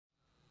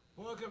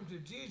Welcome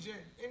to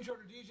Intro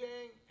to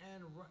DJing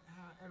and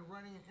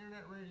running an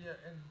internet radio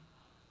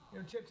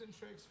and tips and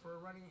tricks for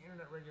running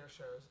internet radio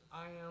shows.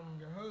 I am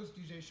your host,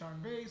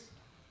 DJSean Bass.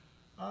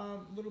 A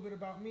little bit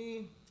about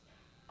me.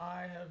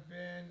 I've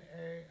been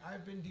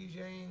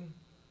DJing.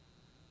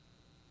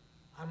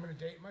 I'm gonna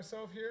date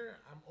myself here.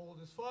 I'm old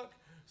as fuck.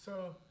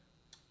 So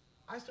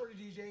I started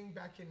DJing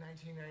back in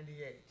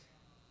 1998.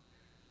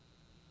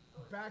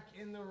 Back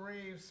in the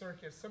rave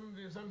circuit. Some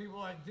people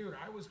are like, dude,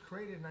 I was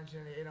created in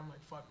 1998. I'm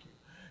like, fuck you.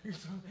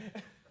 That's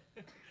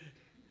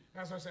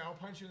what I say. I'll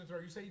punch you in the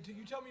throat. You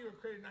tell me you were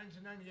created in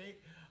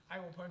 1998, I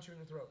will punch you in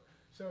the throat.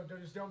 So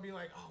just don't be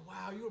like, oh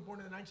wow, you were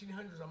born in the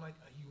 1900s. I'm like,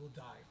 oh, you will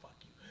die. Fuck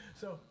you.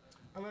 So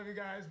I love you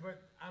guys,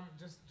 but I'm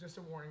just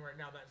a warning right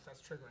now.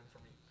 That's triggering for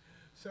me.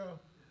 So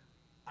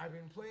I've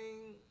been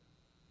playing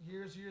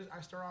years.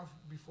 I start off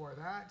before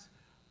that.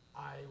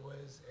 I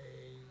was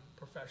a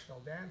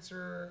professional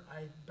dancer.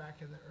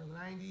 Back in the early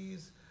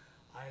 90s.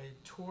 I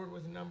toured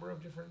with a number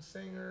of different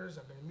singers.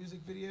 I've been in music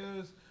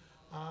videos.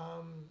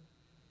 I've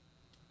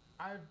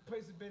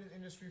been in the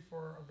industry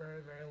for a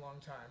very, very long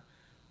time.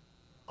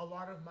 A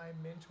lot of my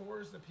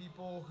mentors, the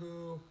people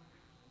who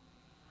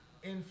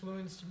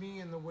influenced me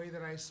in the way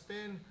that I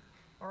spin,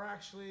 are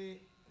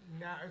actually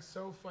now, it's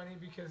so funny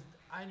because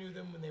I knew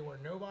them when they were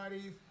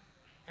nobodies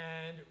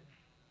and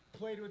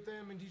played with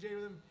them and DJed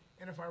with them.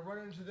 And if I run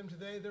into them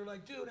today, they're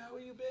like, dude, how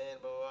have you been?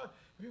 Blah, blah. And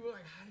people are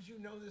like, how did you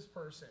know this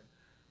person?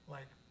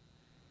 Like,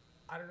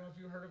 I don't know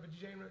if you heard of a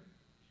DJ. You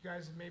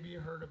guys maybe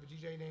heard of a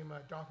DJ named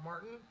Doc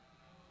Martin.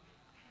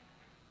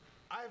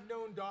 I've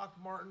known Doc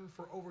Martin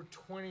for over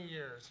 20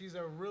 years. He's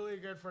a really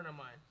good friend of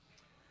mine.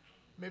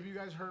 Maybe you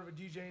guys heard of a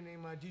DJ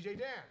named DJ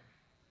Dan.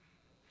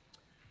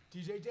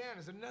 DJ Dan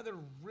is another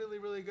really,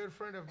 really good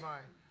friend of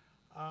mine.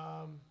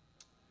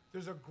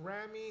 There's a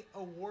Grammy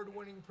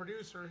award-winning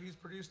producer. He's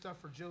produced stuff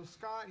for Jill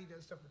Scott. He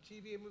does stuff for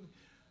TV and movies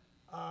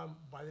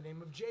by the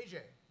name of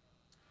JJ.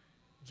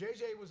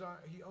 JJ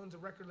he owns a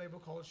record label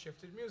called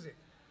Shifted Music.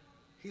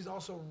 He's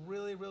also a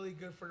really, really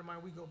good friend of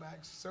mine. We go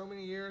back so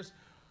many years.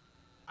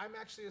 I'm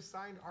actually a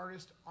signed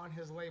artist on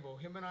his label.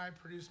 Him and I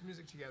produce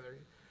music together.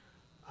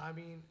 I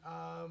mean,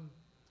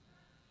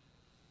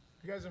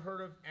 you guys have heard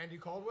of Andy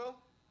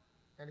Caldwell?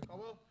 Andy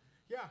Caldwell?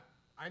 Yeah,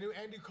 I knew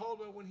Andy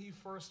Caldwell when he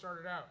first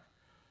started out.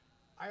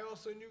 I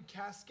also knew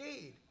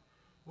Cascade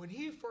when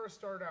he first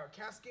started out.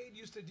 Cascade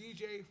used to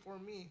DJ for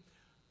me.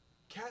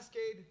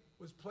 Cascade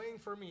was playing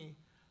for me.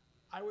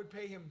 I would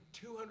pay him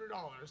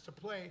 $200 to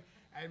play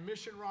at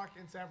Mission Rock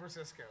in San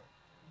Francisco.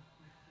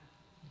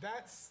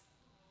 That's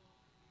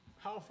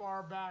how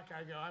far back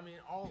I go. I mean,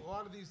 a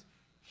lot of these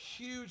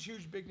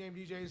huge big name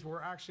DJs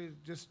were actually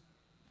just,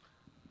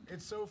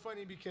 it's so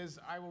funny because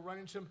I will run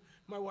into them.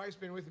 My wife's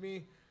been with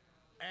me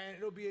and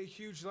it'll be a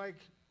huge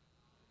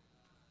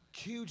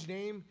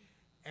name.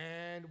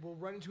 And we'll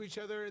run into each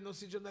other and they'll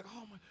see each other like,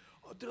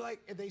 they're like,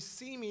 and they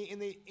see me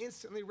and they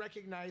instantly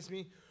recognize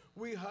me.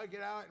 We hug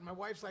it out and my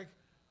wife's like,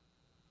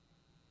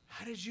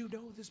 how did you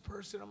know this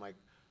person? I'm like,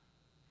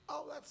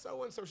 oh, that's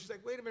so-and-so. She's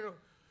like, wait a minute,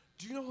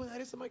 do you know who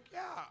that is? I'm like,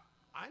 yeah,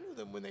 I knew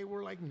them when they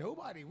were like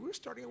nobody. We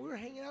were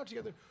hanging out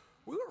together.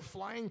 We were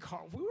flying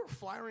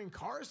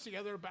cars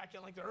together back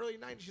in like the early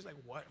 90s. She's like,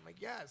 what? I'm like,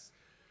 yes.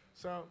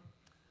 So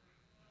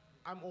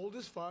I'm old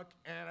as fuck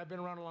and I've been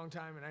around a long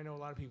time and I know a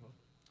lot of people.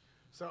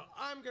 So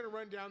I'm gonna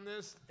run down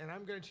this and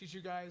I'm gonna teach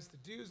you guys the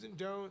do's and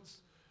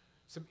don'ts,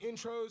 some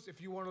intros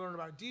if you wanna learn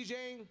about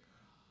DJing,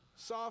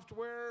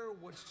 software,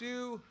 what to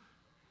do,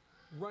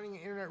 running an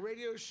internet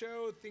radio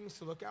show, things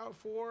to look out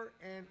for,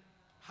 and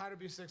how to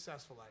be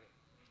successful at it.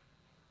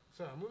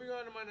 So moving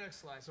on to my next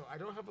slide. So I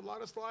don't have a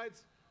lot of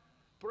slides,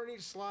 but on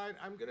each slide,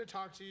 I'm gonna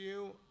talk to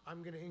you,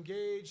 I'm gonna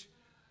engage.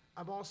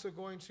 I'm also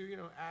going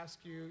to,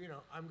 ask you,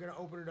 I'm going to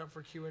open it up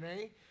for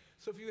Q&A.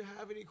 So if you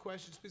have any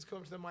questions, please come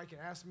up to the mic and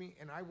ask me,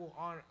 and I'm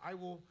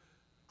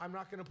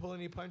not going to pull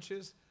any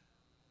punches.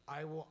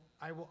 I will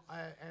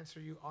answer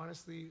you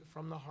honestly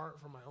from the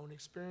heart, from my own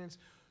experience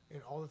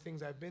and all the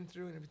things I've been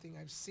through and everything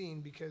I've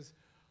seen, because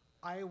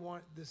I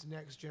want this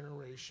next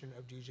generation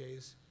of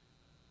DJs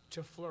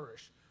to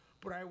flourish,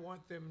 but I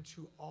want them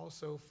to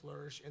also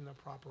flourish in the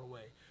proper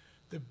way.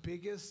 I'm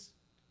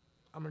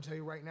going to tell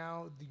you right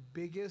now, the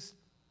biggest,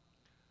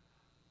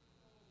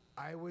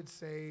 I would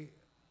say,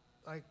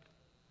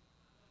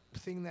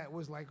 thing that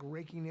was like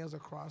raking nails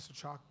across the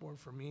chalkboard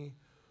for me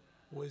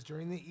was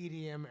during the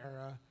EDM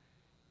era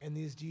and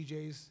these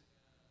DJs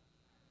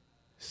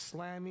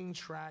slamming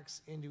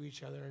tracks into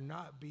each other,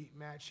 not beat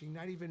matching,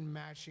 not even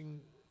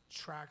matching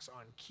tracks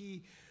on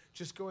key,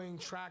 just going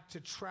track to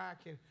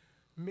track and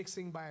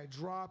mixing by a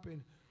drop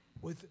and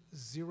with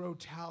zero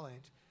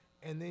talent.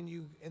 And then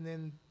you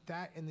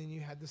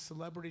had the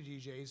celebrity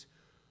DJs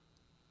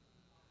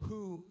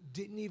who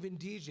didn't even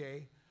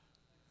DJ.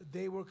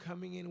 They were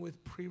coming in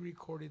with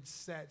pre-recorded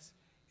sets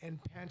and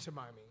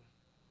pantomiming.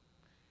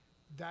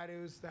 That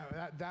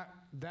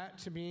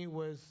to me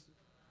was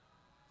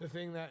the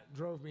thing that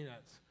drove me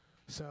nuts.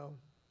 So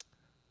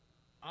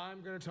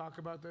I'm gonna talk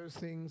about those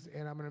things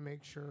and I'm gonna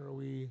make sure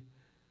you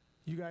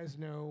guys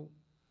know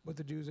what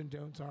the do's and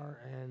don'ts are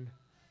and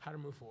how to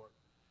move forward.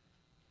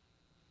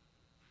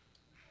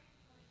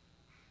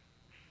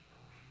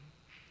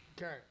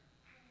 Okay.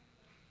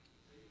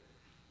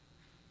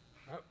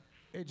 Oh,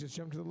 it just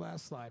jumped to the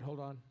last slide. Hold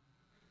on.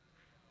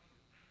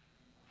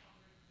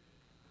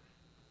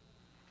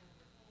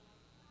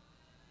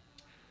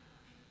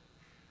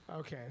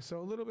 Okay, so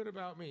a little bit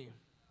about me.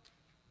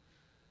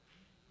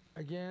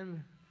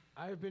 Again,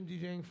 I've been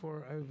DJing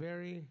for a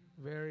very,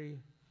 very,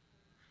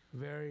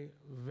 very,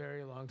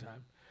 very long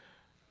time.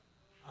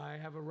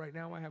 Right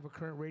now I have a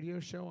current radio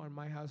show on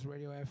Myhouse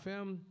Radio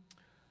FM.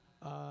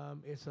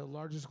 It's the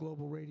largest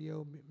global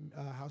radio,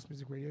 house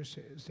music radio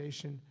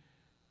station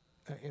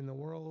in the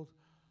world.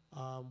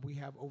 We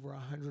have over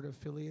 100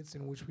 affiliates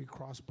in which we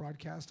cross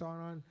broadcast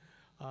on.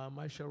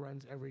 My show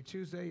runs every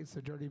Tuesday. It's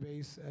the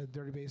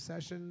DirtyBass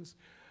Sessions.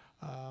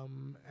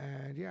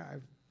 And yeah,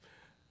 I've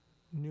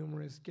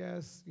numerous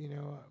guests. You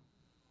know,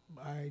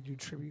 I do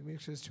tribute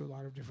mixes to a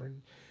lot of different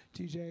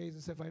DJs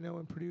and stuff I know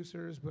and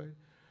producers, but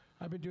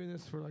I've been doing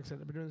this for, like I said,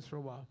 I've been doing this for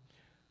a while.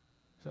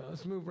 So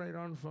let's move right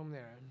on from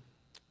there.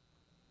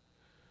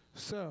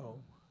 So,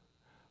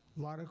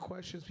 a lot of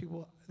questions.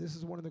 This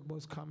is one of the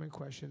most common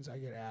questions I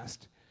get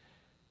asked.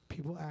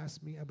 People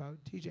ask me about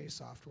DJ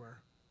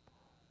software.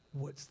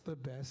 What's the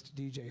best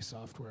DJ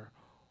software?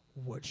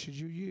 What should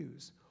you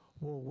use?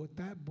 Well, what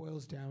that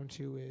boils down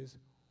to is,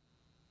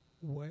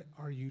 what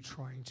are you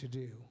trying to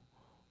do?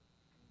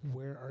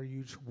 What are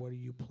you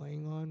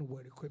playing on?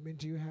 What equipment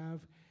do you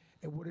have?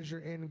 And what is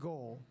your end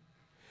goal?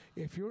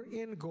 If your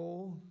end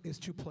goal is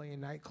to play in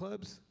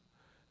nightclubs,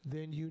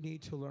 then you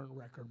need to learn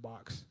record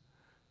box.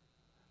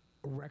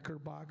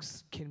 Record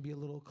box can be a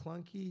little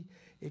clunky.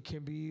 It can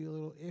be a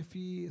little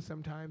iffy.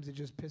 Sometimes it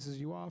just pisses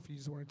you off. You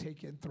just want to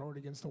take it and throw it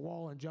against the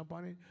wall and jump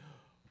on it.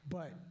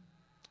 But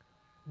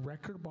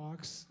record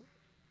box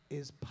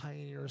is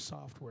pioneer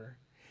software.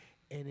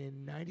 And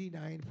in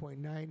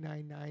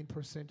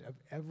 99.999% of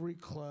every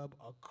club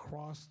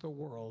across the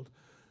world,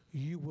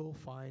 you will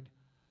find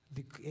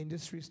the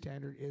industry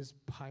standard is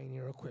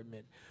Pioneer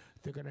equipment.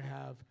 They're going to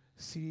have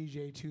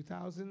CDJ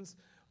 2000s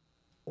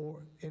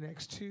or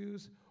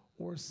NX2s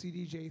or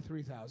CDJ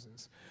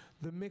 3000s.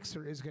 The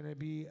mixer is going to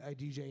be a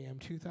DJM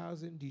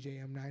 2000,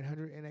 DJM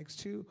 900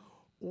 NX2,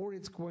 or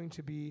it's going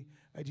to be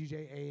a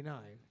DJ A9.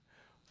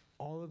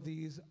 All of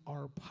these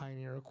are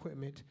Pioneer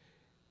equipment.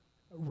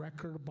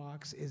 Record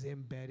box is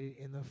embedded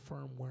in the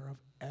firmware of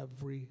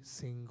every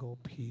single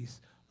piece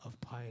of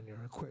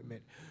Pioneer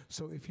equipment.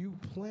 So if you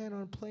plan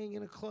on playing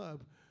in a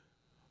club,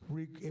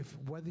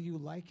 whether you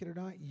like it or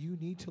not, you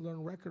need to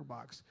learn record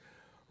box.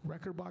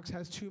 Record box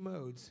has two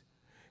modes.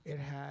 It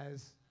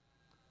has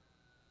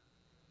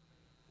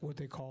what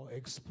they call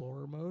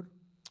Explorer mode,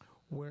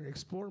 where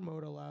Explorer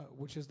mode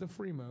which is the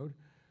free mode,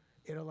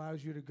 it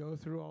allows you to go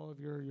through all of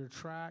your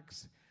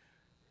tracks,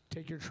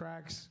 take your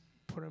tracks,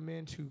 put them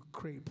in to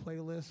create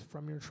playlists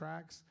from your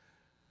tracks,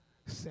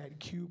 set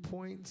cue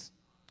points,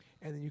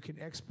 and then you can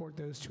export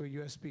those to a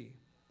USB.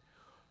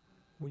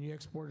 When you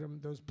export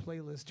those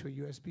playlists to a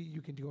USB,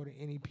 you can go to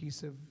any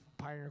piece of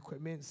Pioneer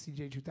equipment,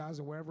 CJ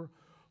 2000, wherever,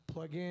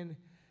 plug in,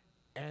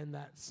 and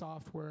that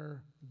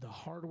software, the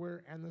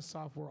hardware and the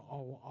software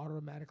will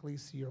automatically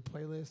see your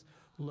playlist,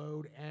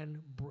 load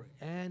and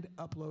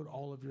upload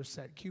all of your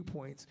set cue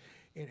points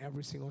in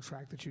every single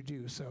track that you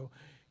do. So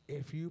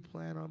if you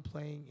plan on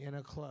playing in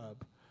a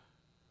club,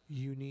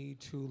 you need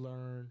to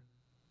learn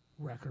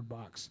record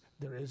box.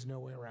 There is no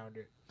way around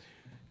it.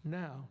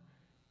 Now,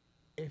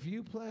 if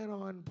you plan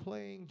on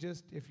playing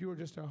if you were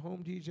just a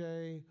home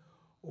DJ,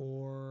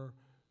 or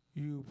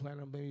you plan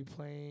on maybe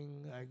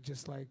playing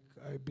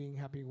being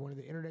happy one of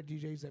the internet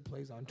DJs that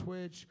plays on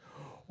Twitch,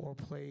 or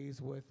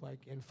plays with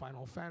in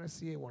Final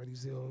Fantasy and one of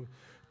these little,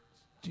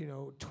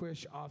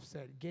 Twitch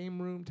offset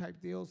game room type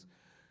deals,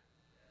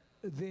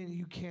 then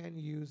you can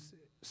use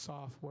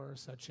software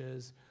such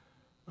as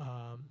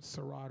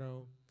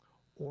Serato,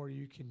 or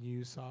you can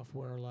use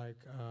software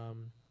like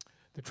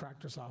the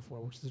Tractor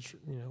software,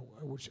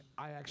 which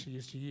I actually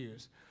used to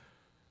use.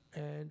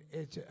 And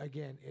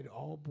it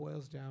all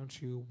boils down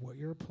to what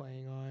you're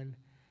playing on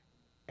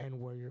and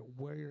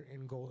where your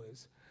end goal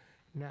is.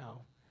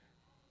 Now,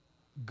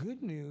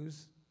 good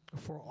news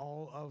for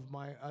all of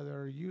my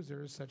other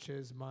users, such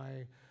as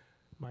my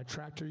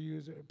Tractor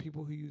user,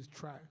 people who use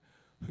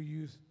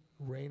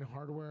Rain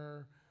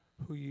hardware,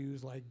 who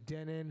use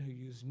Denon, who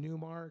use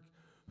Newmark,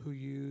 who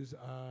use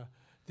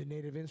the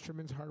Native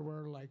Instruments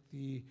hardware like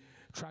the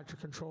Tractor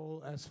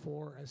Control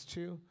S4,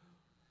 S2.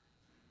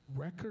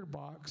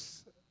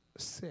 Rekordbox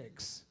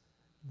 6,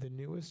 the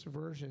newest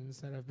versions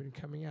that have been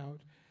coming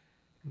out,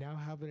 now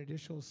have an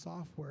additional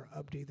software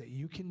update that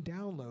you can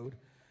download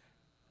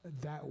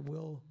that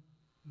will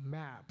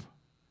map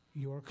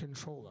your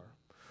controller.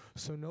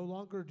 So no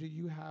longer do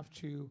you have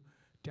to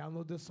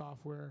download the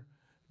software,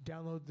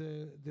 download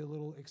the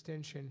little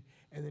extension,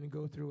 and then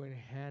go through and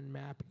hand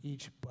map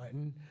each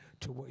button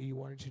to what you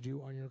want it to do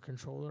on your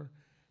controller.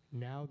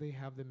 Now they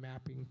have the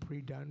mapping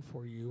pre-done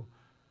for you.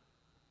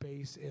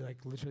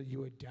 Literally you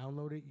would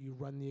download it, you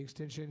run the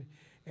extension,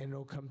 and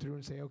it'll come through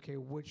and say, okay,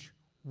 which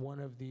one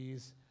of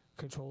these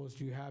controllers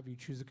you have. You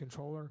choose a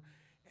controller,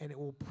 and it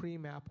will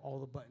pre-map all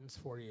the buttons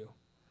for you.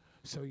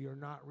 So you're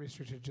not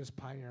restricted to just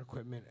Pioneer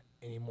equipment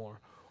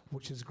anymore,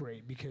 which is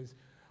great because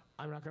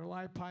I'm not going to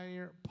lie,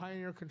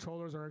 Pioneer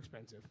controllers are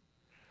expensive.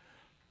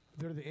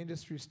 They're the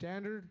industry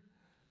standard.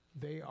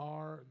 They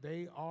are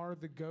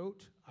the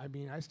GOAT. I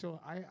mean, I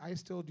still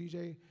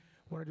DJ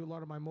when I do a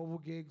lot of my mobile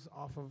gigs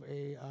off of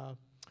a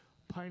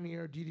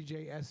Pioneer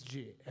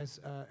SJ,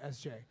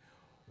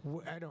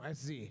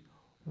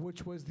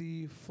 which was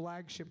the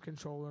flagship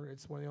controller.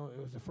 It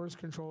was the first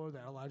controller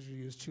that allowed you to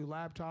use 2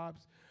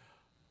 laptops.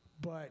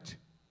 But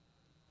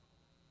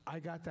I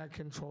got that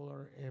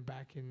controller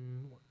back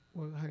in,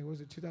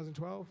 was it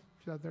 2012,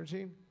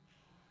 2013?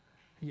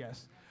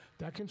 Yes.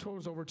 That controller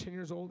is over 10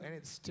 years old, and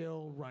it's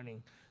still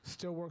running.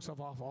 Still works off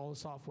all the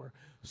software.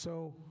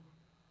 So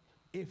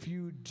if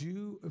you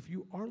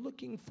are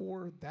looking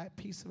for that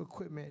piece of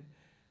equipment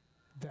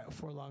that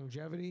for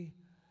longevity,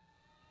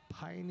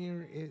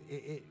 Pioneer,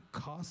 it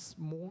costs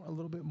more, a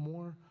little bit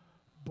more.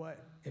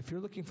 But if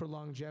you're looking for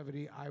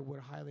longevity, I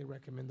would highly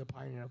recommend the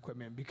Pioneer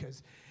equipment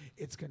because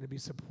it's going to be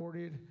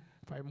supported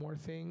by more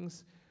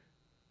things.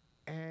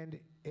 And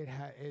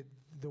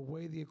the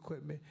way the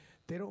equipment,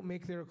 they don't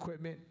make their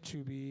equipment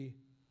to be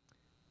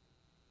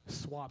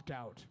swapped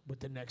out with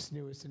the next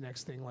newest, the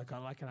next thing like an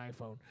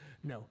iPhone.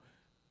 No,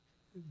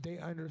 they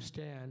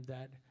understand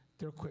that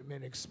their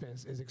equipment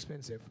is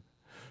expensive.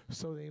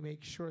 So they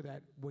make sure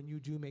that when you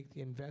do make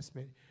the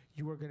investment,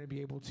 you are going to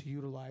be able to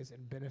utilize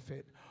and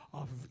benefit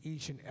off of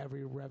each and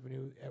every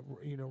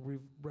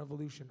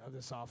revolution of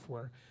the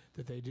software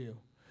that they do.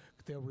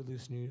 They'll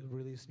release new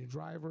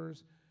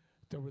drivers,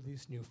 they'll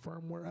release new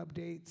firmware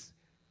updates,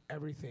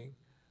 everything.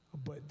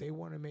 But they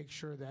want to make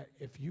sure that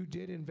if you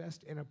did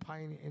invest in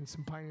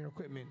some Pioneer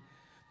equipment,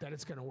 that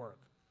it's going to work.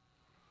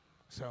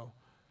 So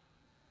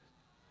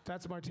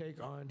that's my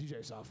take on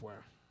DJ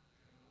software.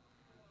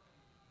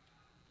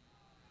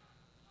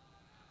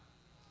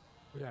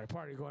 We got a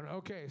party going.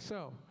 Okay,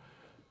 so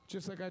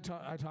just like I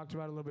talked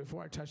about a little bit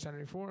before, I touched on it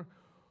before,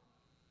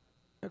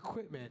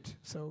 equipment.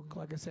 So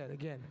like I said,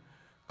 again,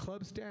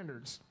 club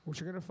standards,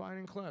 which you're going to find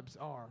in clubs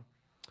are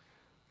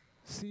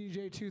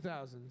CJ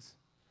 2000s,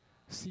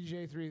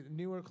 CJ3,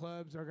 newer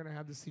clubs are going to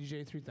have the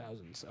CJ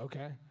 3000s,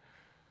 okay?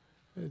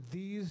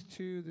 These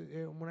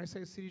two, when I say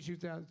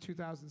CJ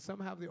 2000, some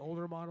have the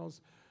older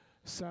models,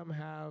 some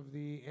have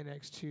the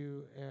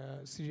NX2,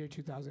 CJ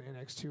 2000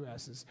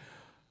 NX2Ss.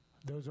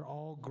 Those are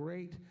all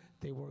great.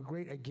 They work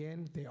great.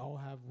 Again, they all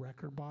have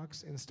record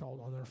box installed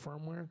on their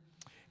firmware.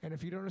 And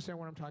if you don't understand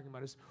what I'm talking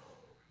about is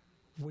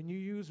when you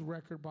use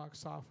record box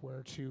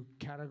software to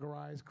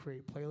categorize,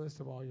 create playlists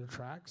of all your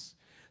tracks,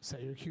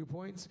 set your cue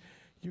points,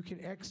 you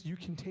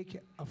can take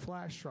a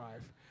flash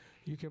drive,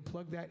 you can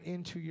plug that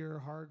into your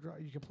hard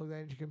drive, you can plug that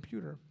into your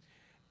computer,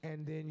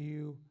 and then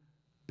you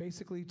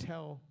basically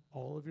tell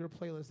all of your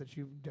playlists that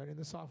you've done in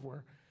the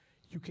software,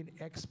 you can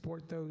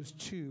export those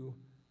to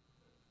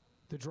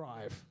the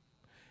drive.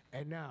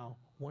 And now,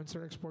 once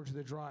they're exported to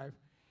the drive,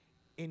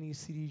 any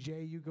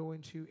CDJ you go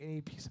into,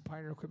 any piece of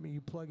Pioneer equipment you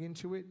plug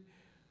into it,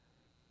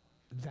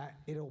 that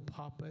it'll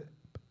pop up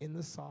in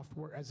the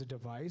software as a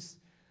device.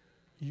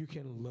 You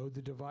can load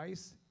the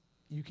device.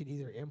 You can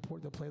either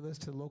import the playlist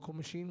to the local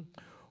machine,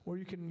 or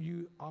you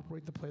can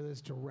operate the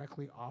playlist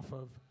directly off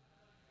of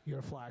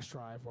your flash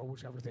drive or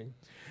whichever thing.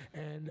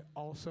 And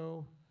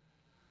also,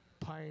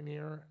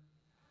 Pioneer,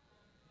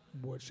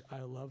 which I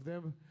love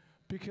them,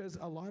 because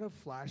a lot of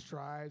flash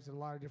drives and a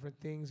lot of different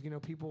things,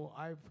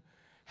 I've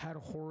had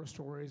horror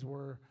stories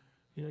where,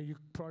 you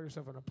put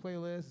yourself on a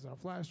playlist, it's on a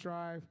flash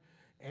drive,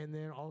 and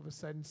then all of a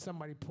sudden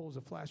somebody pulls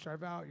a flash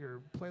drive out,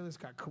 your playlist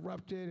got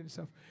corrupted and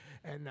stuff,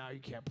 and now you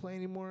can't play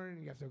anymore, and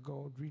you have to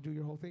go redo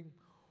your whole thing.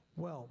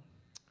 Well,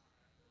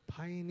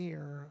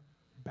 Pioneer,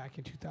 back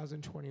in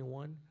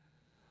 2021,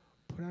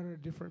 put out a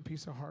different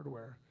piece of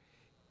hardware.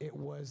 It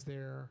was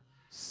their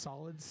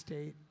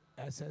solid-state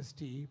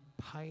SSD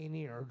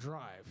Pioneer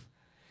drive.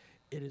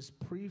 It is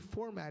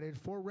pre-formatted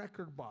for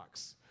record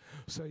box.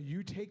 So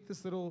you take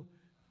this little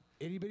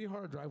itty-bitty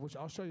hard drive, which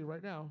I'll show you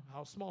right now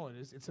how small it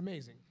is. It's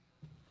amazing.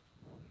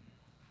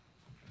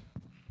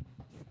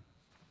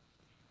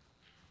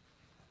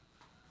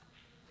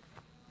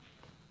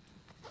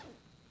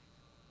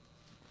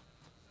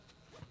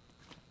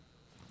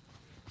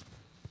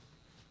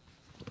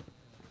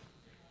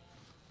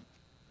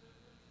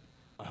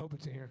 I hope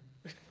it's in here.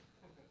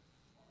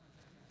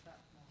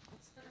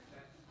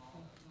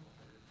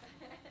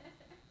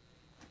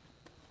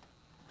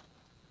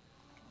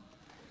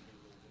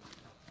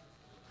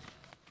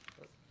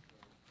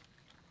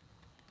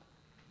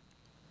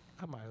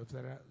 I might have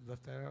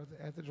left that out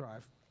at the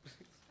drive.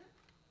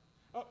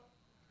 Oh,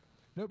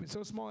 nope, it's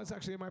so small it's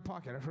actually in my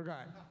pocket. I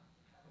forgot.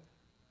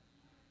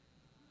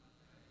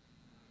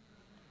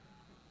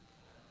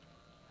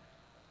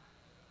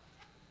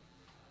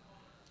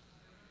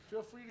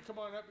 Feel free to come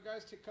on up, you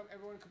guys.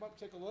 Everyone come up,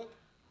 take a look.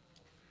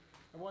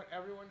 I want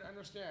everyone to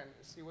understand,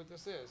 see what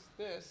this is.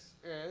 This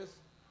is...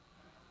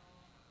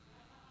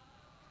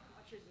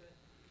 How much is it?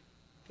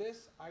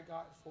 This I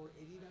got for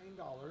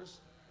 $89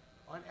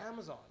 on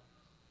Amazon.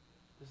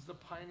 This is the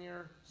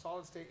Pioneer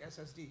solid state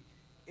SSD.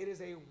 It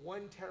is a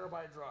 1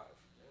 terabyte drive.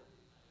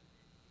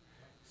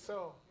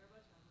 So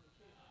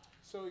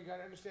you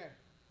gotta understand,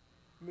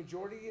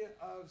 majority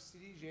of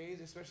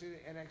CDJs, especially the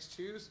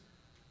NX2s,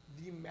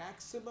 the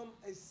maximum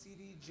a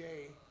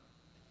CDJ,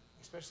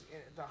 especially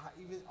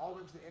even all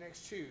the way to the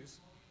NX2s,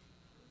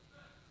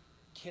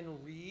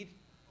 can read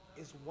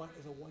is a 1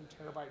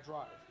 terabyte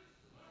drive.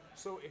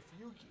 So if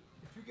you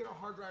get a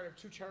hard drive of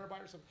 2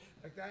 terabytes or something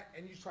like that,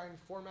 and you try and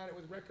format it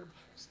with record,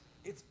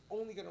 it's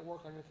only gonna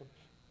work on your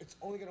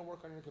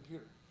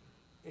computer.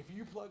 If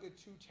you plug a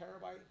 2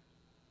 terabyte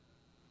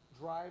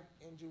drive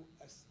into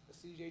a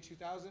CJ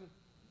 2000,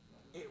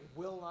 it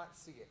will not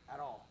see it at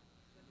all.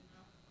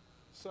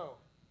 So,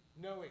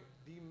 knowing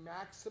the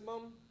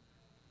maximum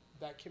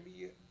that can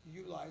be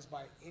utilized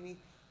by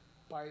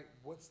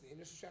what's the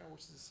industry standard,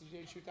 which is the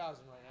CJ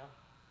 2000 right now,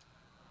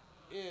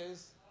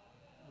 is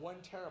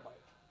 1 terabyte.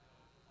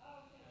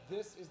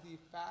 This is the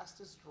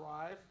fastest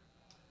drive.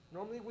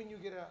 Normally when you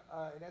get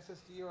an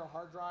SSD or a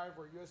hard drive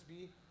or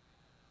USB,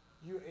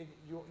 you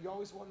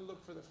always want to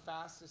look for the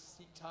fastest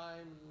seat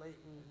time,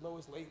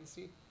 lowest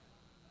latency,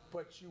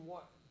 but you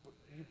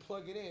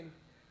plug it in,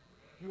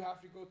 you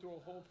have to go through a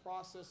whole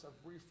process of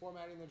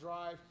reformatting the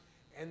drive,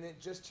 and then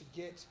just to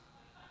get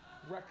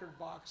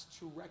Rekordbox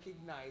to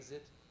recognize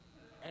it,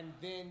 and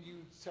then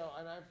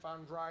and I've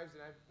found drives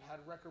and I've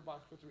had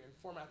Rekordbox go through and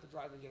format the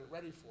drive and get it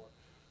ready for it,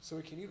 so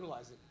it can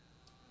utilize it.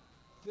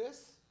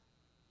 This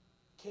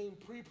came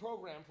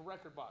pre-programmed for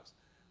Rekordbox.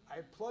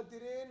 I plugged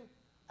it in,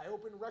 I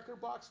opened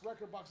Rekordbox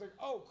like,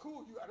 oh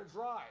cool, you got a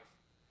drive.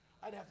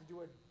 I didn't have to do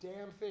a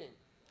damn thing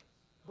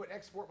but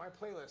export my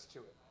playlist to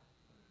it.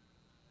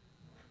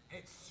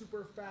 It's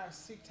super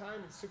fast seek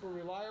time, it's super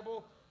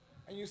reliable,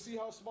 and you see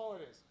how small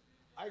it is.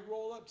 I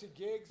roll up to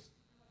gigs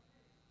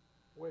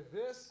with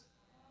this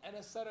and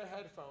a set of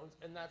headphones,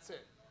 and that's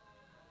it.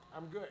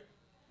 I'm good.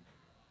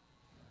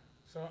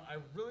 So I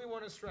really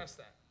want to stress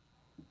that.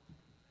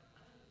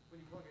 When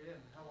you plug it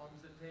in, how long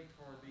does it take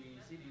for the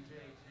CDJ to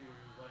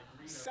like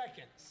read?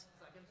 Seconds.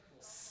 Seconds?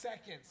 Cool.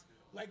 Seconds.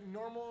 Like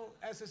normal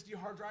SSD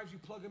hard drives, you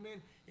plug them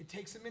in, it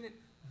takes a minute.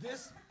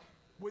 This,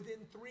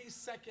 within 3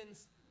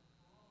 seconds,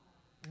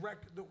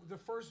 the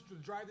first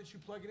drive that you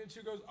plug it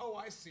into goes, oh,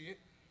 I see it.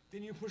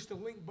 Then you push the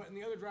link button,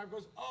 the other drive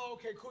goes, oh,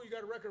 okay, cool, you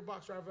got a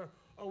Rekordbox drive.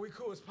 Oh, we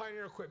cool, it's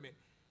Pioneer equipment.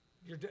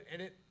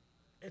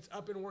 It's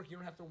up and working, you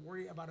don't have to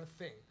worry about a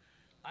thing.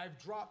 I've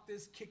dropped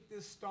this, kicked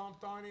this,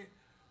 stomped on it.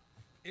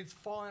 It's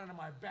fallen out of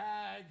my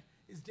bag.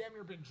 It's damn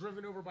near been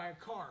driven over by a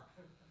car.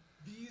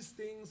 These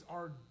things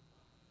are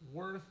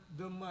worth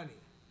the money.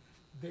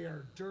 They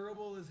are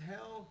durable as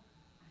hell,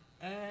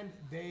 and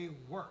they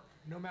work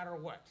no matter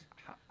what.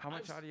 How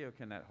much audio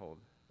can that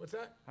hold? What's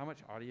that? How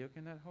much audio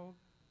can that hold?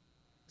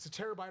 It's a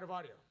terabyte of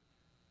audio.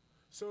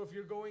 So if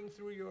you're going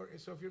through your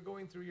if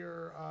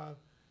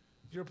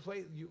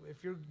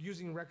you're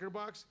using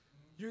Rekordbox,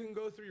 you can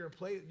go through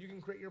you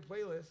can create your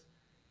playlist,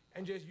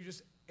 and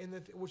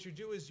what you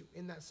do is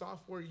in that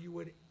software you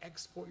would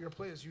export your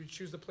playlist. You would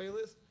choose the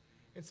playlist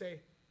and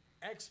say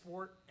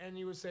export, and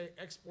you would say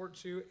export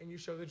to, and you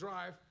show the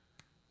drive.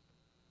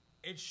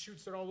 It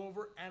shoots it all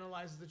over,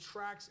 analyzes the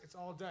tracks. It's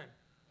all done.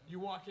 You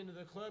walk into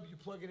the club, you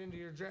plug it into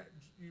you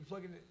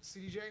plug into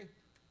CDJ,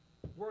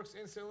 works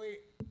instantly.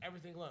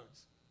 Everything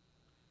loads.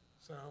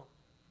 So,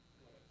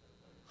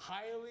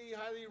 highly,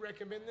 highly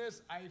recommend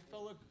this. I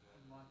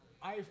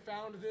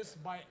found this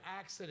by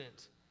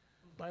accident,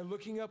 by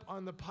looking up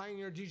on the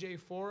Pioneer DJ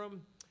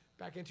forum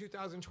back in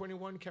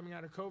 2021, coming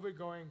out of COVID,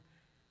 going,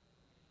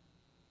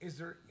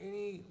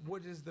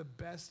 what is the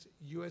best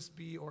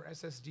USB or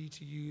SSD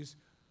to use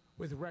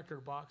with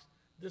Rekordbox?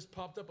 This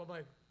popped up, I'm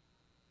like,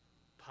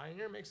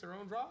 Pioneer makes their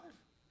own drive?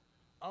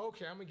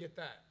 Okay, I'm gonna get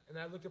that. And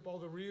I looked up all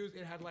the reviews,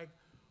 it had like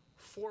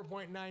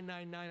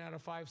 4.999 out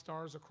of 5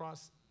 stars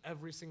across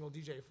every single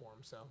DJ forum,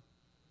 so.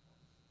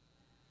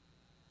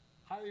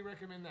 Highly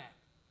recommend that.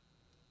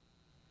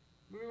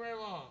 Moving right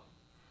along.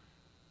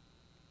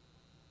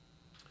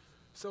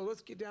 So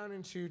let's get down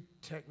into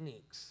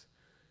techniques.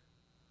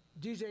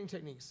 DJing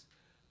techniques.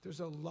 There's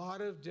a lot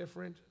of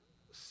different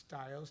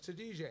styles to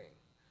DJing.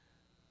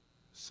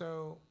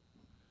 So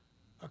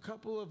a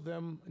couple of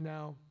them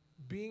now,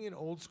 being an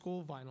old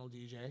school vinyl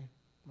DJ,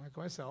 like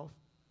myself,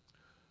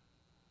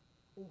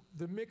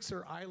 the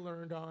mixer I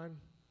learned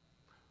on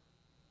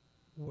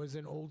was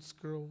an old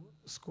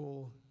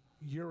school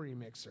Uri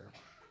mixer.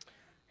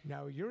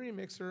 Now, Uri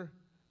mixer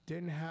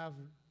didn't have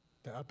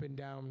the up and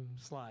down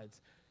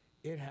slides.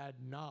 It had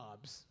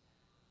knobs.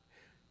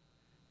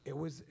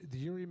 The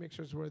Uri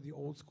mixers were the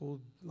old school,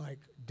 like,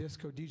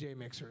 disco DJ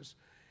mixers.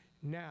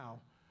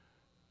 Now,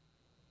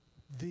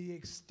 the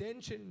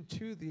extension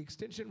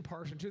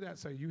portion to that,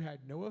 so you had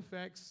no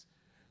effects,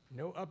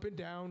 no up and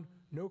down,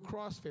 no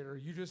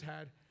crossfader. You just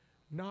had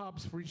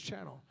knobs for each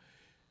channel.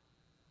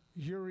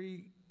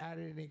 Uri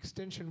added an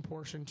extension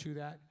portion to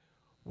that,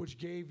 which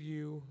gave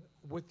you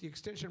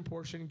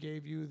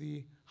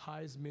the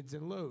highs, mids,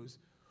 and lows,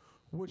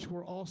 which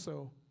were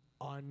also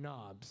on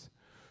knobs.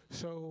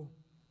 So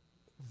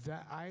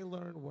that I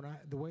learned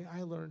the way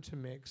I learned to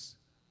mix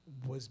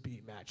was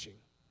beat matching.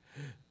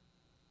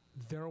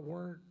 There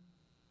weren't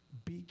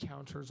beat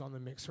counters on the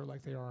mixer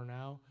like there are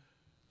now.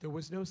 There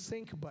was no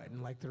sync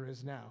button like there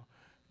is now.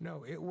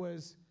 No, it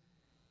was,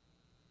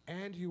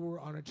 and you were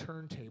on a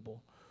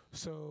turntable.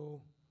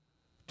 So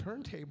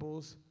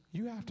turntables,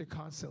 you have to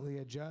constantly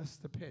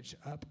adjust the pitch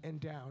up and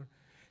down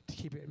to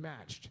keep it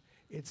matched.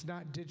 It's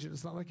not digital.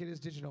 It's not like it is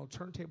digital.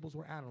 Turntables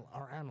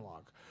are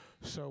analog.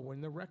 So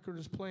when the record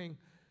is playing,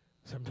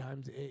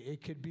 sometimes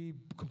it could be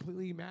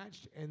completely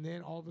matched, and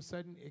then all of a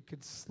sudden it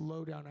could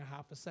slow down a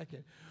half a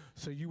second.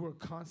 So you were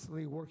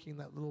constantly working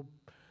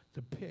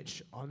the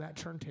pitch on that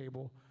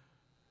turntable,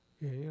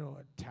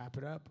 tap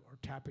it up or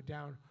tap it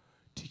down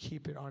to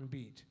keep it on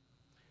beat.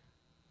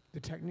 The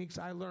techniques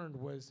I learned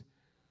was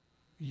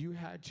you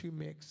had to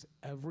mix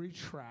every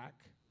track.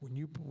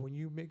 When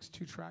you mix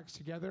two tracks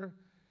together,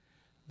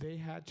 they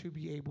had to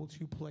be able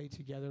to play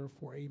together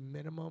for a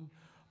minimum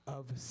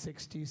of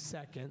 60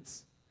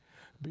 seconds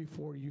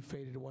before you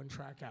faded one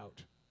track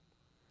out.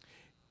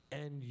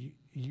 And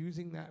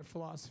using that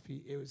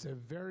philosophy, it was a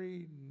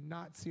very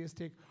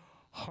Nazistic,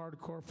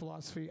 hardcore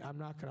philosophy. I'm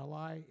not gonna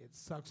lie, it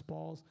sucks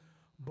balls.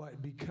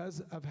 But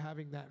because of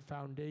having that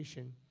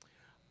foundation,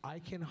 I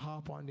can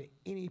hop onto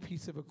any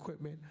piece of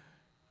equipment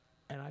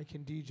and I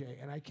can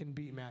DJ and I can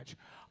beat match.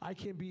 I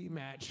can beat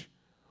match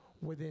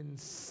within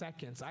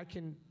seconds. I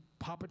can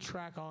pop a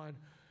track on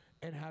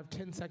and have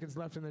 10 seconds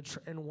left in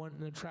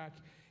the track,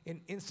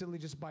 and instantly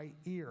just by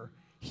ear,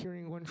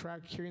 hearing one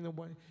track, hearing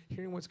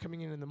what's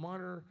coming in the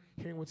monitor,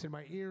 hearing what's in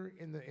my ear,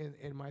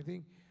 in my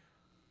thing,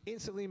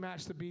 instantly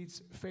match the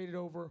beats, fade it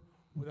over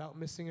without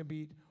missing a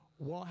beat,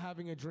 while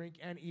having a drink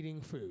and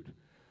eating food.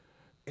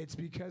 It's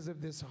because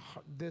of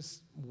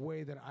this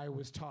way that I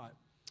was taught.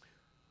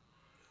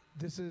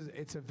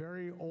 It's a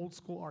very old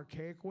school,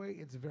 archaic way.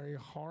 It's very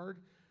hard.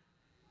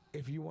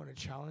 If you want to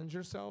challenge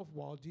yourself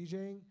while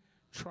DJing,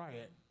 try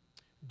it.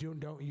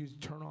 Don't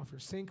turn off your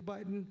sync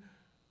button.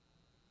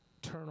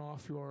 Turn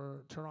off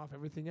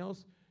everything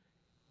else.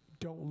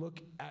 Don't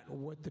look at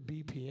what the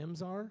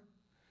BPMs are.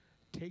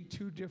 Take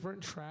two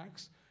different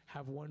tracks,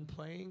 have one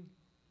playing,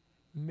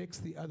 mix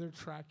the other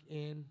track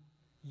in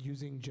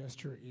using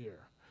just your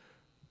ear.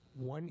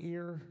 One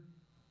ear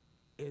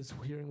is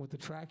hearing what the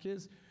track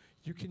is.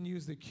 You can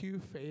use the Q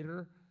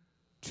fader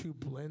to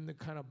blend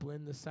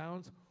the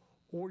sounds,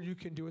 or you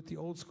can do it the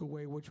old school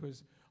way, which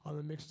was on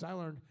the mixers I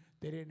learned,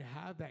 they didn't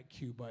have that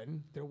Q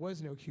button. There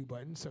was no Q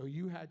button, so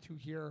you had to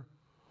hear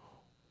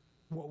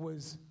what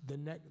was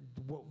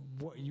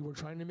what you were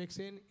trying to mix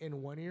in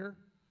one ear,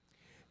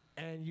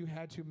 and you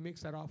had to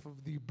mix that off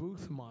of the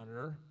booth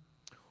monitor,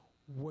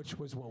 which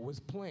was what was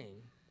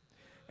playing.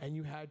 And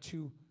you had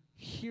to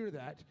hear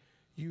that.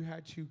 You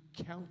had to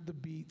count the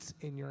beats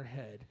in your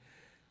head.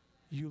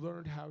 You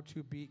learned how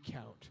to beat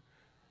count.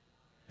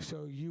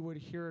 So you would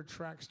hear a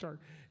track start.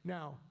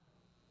 Now,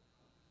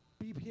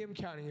 BPM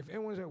counting, if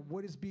anyone's like,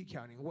 what is beat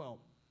counting? Well,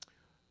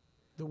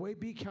 the way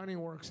beat counting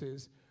works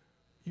is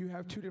you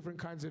have two different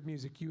kinds of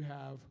music. You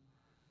have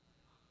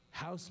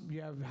house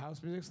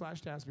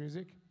music / dance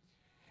music,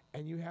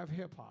 and you have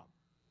hip hop.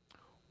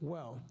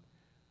 Well,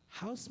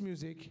 house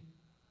music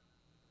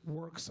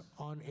works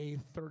on a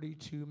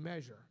 32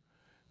 measure,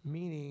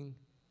 meaning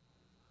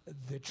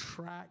the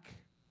track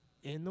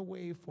in the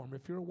waveform,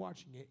 if you're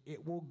watching it,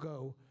 it will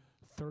go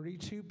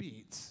 32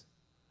 beats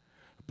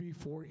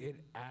before it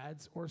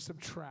adds or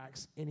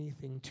subtracts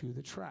anything to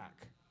the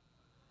track.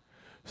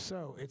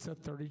 So it's a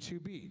 32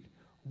 beat.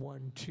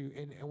 1, 2,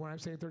 and when I'm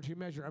saying 32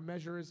 measure, a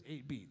measure is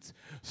 8 beats.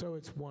 So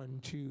it's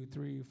 1, 2,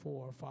 3,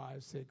 4,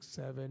 5, 6,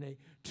 7, 8,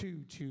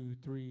 2, 2,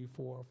 3,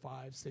 4,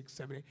 5, 6,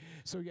 7, 8.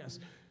 So yes.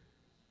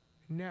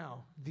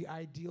 Now, the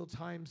ideal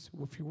times,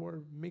 if you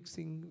were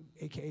mixing,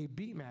 aka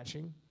beat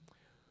matching,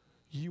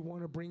 you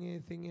want to bring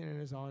anything in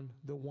and is on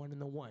the 1 and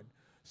the 1.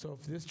 So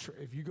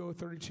if you go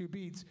 32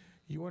 beats,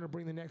 you want to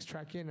bring the next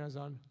track in as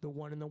on the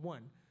 1 and the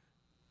 1.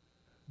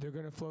 They're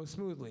going to flow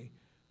smoothly.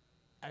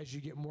 As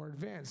you get more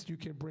advanced, you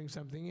can bring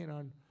something in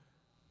on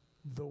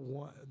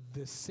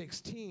the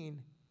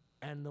 16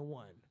 and the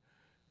 1.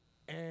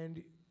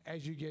 And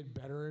as you get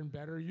better and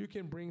better, you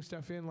can bring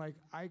stuff in like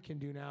I can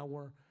do now,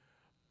 where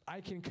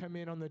I can come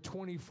in on the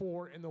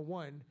 24 and the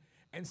 1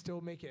 and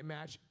still make it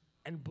match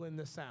and blend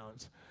the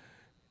sounds.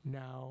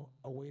 Now,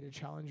 a way to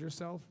challenge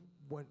yourself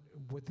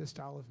with this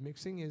style of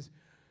mixing is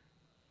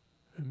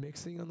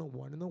mixing on the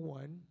 1 and the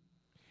 1,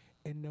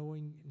 and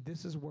knowing,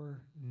 this is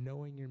where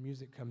knowing your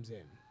music comes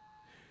in.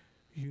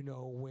 You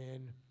know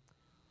when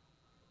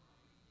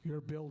your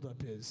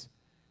buildup is.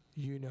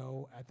 You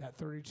know at that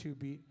 32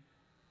 beat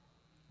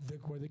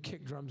where the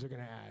kick drums are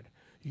going to add.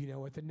 You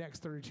know at the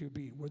next 32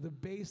 beat where the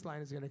bass line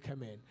is going to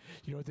come in.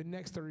 You know at the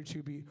next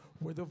 32 beat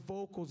where the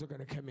vocals are going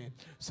to come in.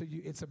 So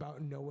it's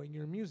about knowing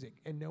your music.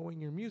 And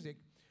knowing your music,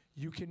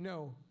 you can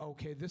know,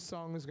 okay, this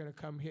song is going to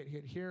come hit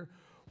here.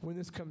 When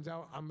this comes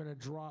out, I'm going to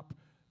drop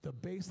the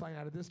bass line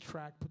out of this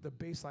track, put the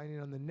bass line in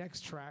on the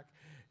next track,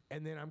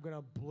 and then I'm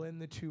gonna blend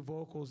the two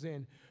vocals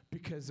in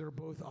because they're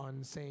both on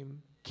the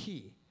same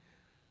key,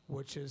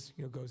 which is,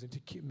 goes into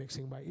key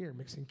mixing by ear,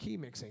 key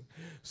mixing.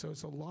 So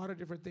it's a lot of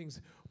different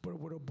things, but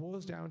what it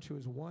boils down to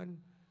is one,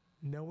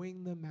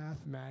 knowing the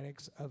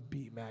mathematics of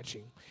beat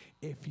matching.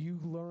 If you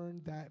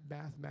learn that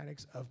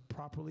mathematics of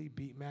properly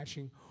beat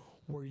matching,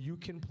 where you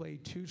can play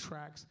two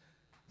tracks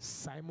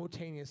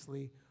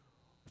simultaneously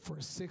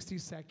for 60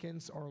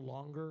 seconds or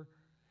longer,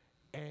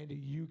 and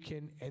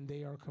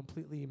they are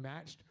completely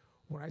matched.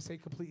 When I say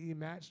completely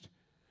matched,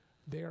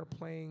 they are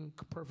playing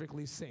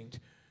perfectly synced.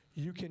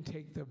 You can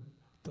take the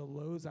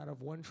lows out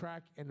of one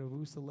track and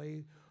boost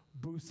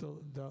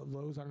the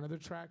lows on another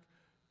track,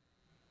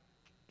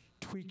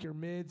 tweak your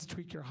mids,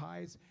 tweak your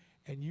highs,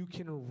 and you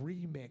can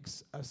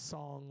remix a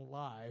song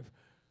live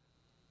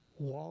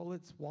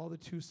while the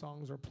two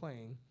songs are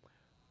playing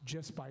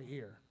just by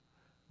ear.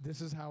 This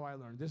is how I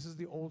learned. This is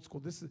the old school.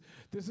 This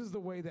is the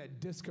way that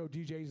disco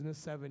DJs in the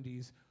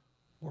 70s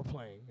were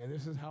playing, and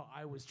this is how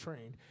I was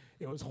trained.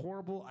 It was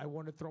horrible. I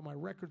wanted to throw my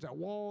records at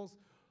walls,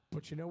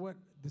 but you know what?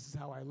 This is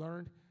how I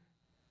learned,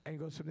 and it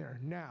goes from there.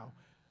 Now,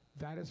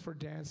 that is for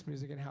dance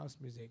music and house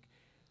music.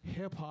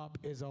 Hip-hop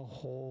is a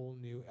whole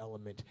new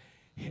element.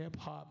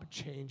 Hip-hop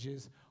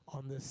changes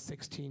on the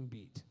 16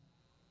 beat.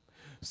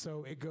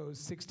 So it goes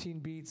 16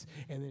 beats,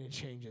 and then it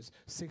changes.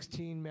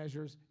 16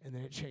 measures, and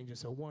then it changes.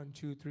 So 1,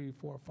 2, 3,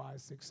 4,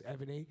 5, 6,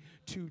 7, 8.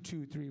 2,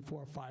 2, 3,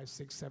 4, 5,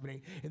 6, 7,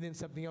 8. And then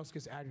something else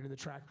gets added to the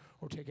track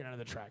or taken out of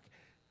the track.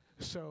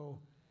 So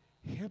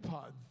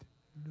hip-hop,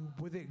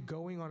 with it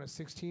going on a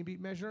 16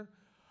 beat measure,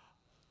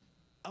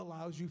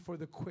 allows you for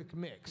the quick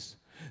mix.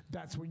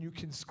 That's when you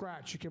can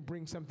scratch, you can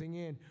bring something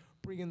in,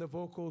 bring in the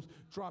vocals,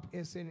 drop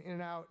this in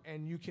and out,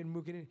 and you can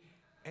move it in,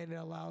 and it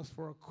allows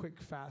for a quick,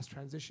 fast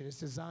transition. It's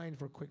designed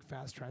for quick,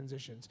 fast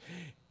transitions.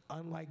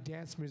 Unlike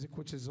dance music,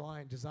 which is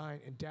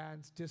designed, and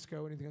dance,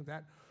 disco, anything like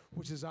that,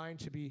 which is designed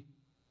to be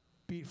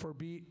beat for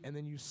beat, and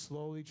then you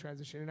slowly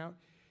transition in and out,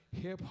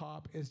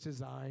 hip-hop is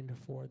designed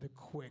for the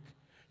quick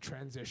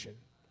transition.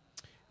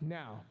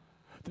 Now,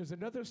 there's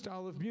another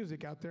style of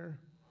music out there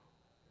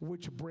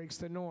which breaks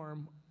the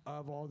norm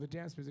of all the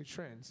dance music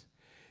trends.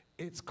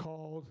 It's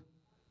called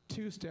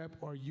two-step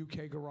or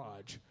UK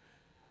garage.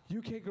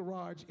 UK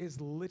garage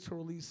is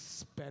literally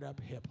sped up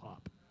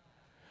hip-hop.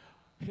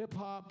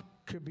 Hip-hop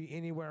could be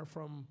anywhere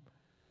from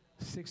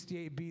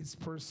 68 beats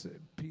per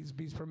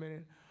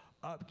minute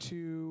up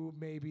to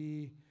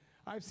maybe,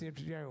 I've seen it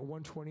to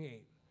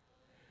 128.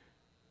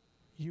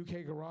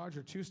 UK garage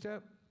or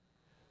two-step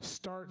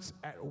starts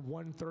at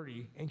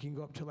 130 and can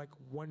go up to like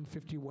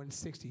 150,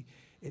 160.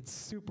 It's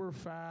super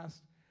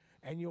fast,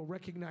 and you'll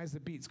recognize the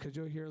beats because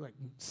you'll hear like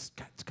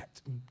scat, scat,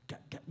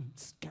 scat,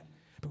 scat,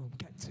 boom,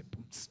 cat,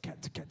 boom,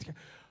 scat, scat, scat.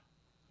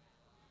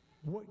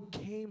 What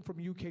came from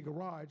UK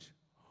garage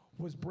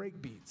was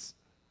break beats.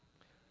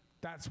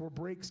 That's where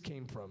breaks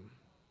came from.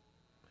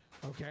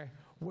 Okay?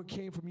 What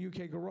came from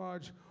UK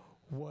garage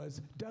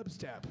was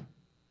dubstep.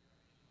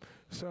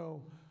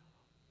 So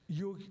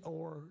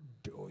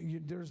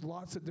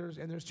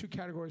there's two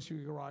categories to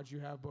your garage. You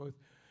have what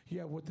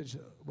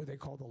they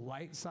call the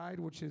light side,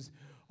 which is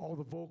all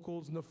the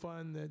vocals and the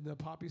fun, the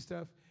poppy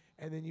stuff,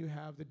 and then you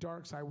have the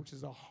dark side, which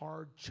is a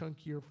hard,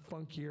 chunkier,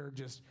 funkier,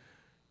 just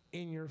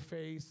in your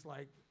face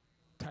like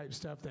type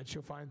stuff that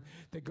you'll find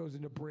that goes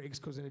into breaks,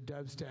 goes into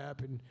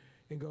dubstep,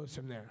 and goes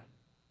from there.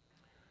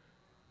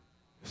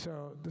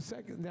 So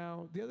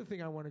the other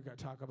thing I want to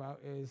talk about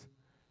is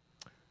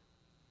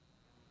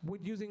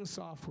with using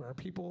software,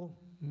 people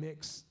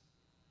mix.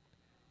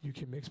 You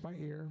can mix by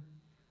ear,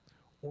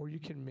 or you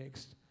can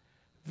mix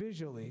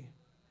visually,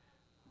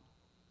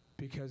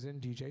 because in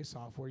DJ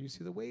software you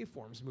see the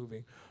waveforms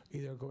moving,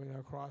 either going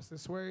across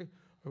this way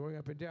or going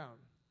up and down.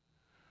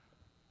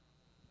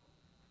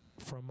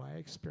 From my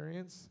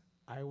experience,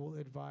 I will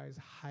advise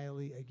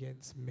highly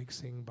against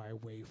mixing by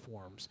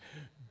waveforms.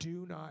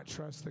 Do not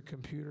trust the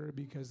computer,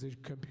 because the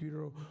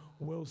computer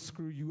will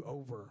screw you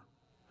over.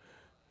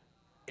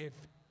 If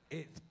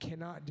it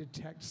cannot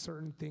detect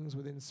certain things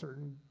within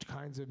certain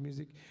kinds of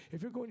music,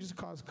 if you're going just to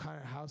cause kind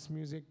of house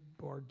music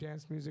or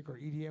dance music or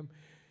EDM,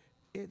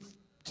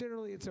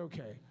 generally it's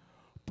okay.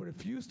 But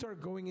if you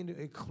start going into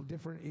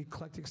different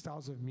eclectic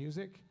styles of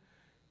music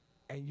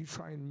and you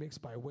try and mix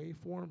by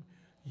waveform,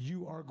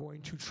 you are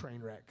going to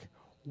train wreck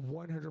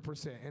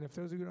 100%. And if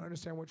those of you don't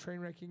understand what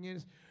train wrecking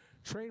is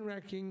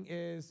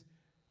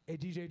a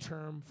DJ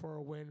term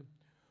for when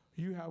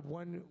you have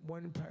one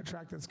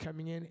track that's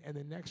coming in, and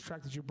the next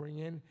track that you bring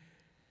in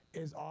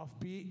is off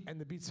beat,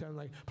 and the beat sound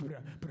like, and then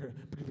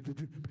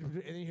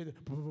you hear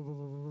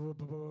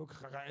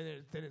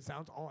and then it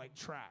sounds all like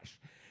trash.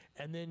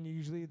 And then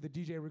usually the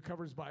DJ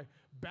recovers by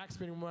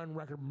backspinning one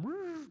record,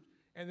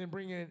 and then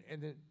bring in,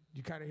 and then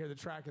you kind of hear the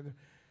track, and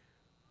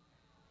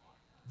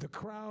the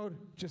crowd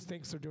just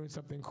thinks they're doing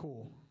something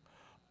cool.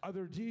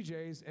 Other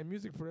DJs and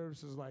music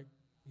producers like,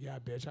 yeah,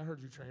 bitch, I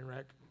heard you train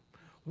wreck.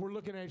 We're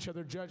looking at each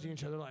other, judging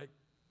each other like,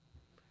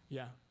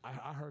 yeah,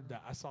 I heard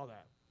that, I saw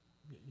that.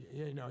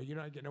 You know, you're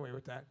not getting away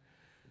with that.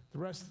 The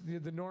rest,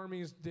 the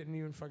normies didn't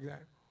even fuck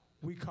that.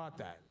 We caught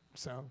that.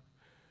 So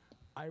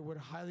I would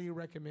highly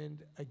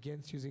recommend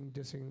against using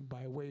dissing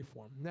by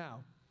waveform.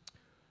 Now,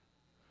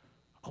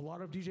 a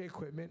lot of DJ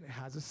equipment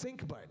has a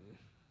sync button.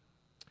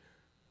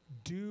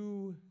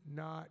 Do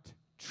not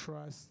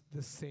trust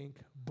the sync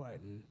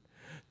button.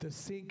 The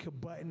sync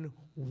button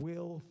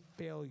will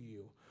fail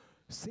you.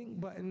 Sync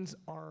buttons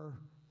are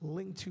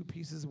linked to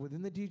pieces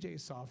within the DJ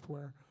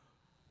software,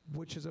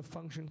 which is a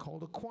function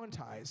called a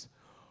quantize.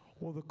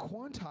 Well, the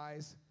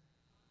quantize,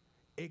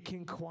 it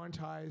can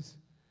quantize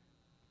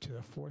to the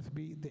 4th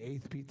beat, the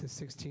 8th beat, the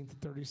 16th,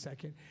 the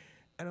 32nd.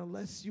 And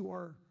unless you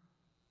are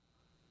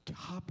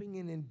hopping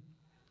in and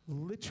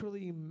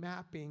literally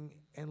mapping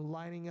and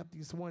lining up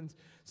these ones,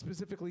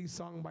 specifically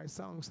song by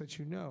song, so that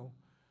you know,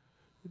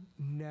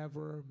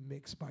 never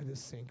mix by the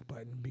sync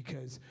button,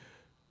 because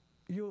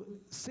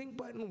sync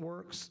button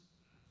works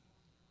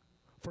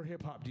for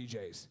hip-hop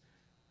DJs.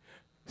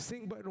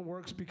 Sync button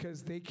works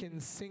because they can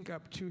sync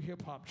up 2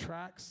 hip-hop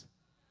tracks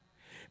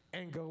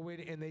and go in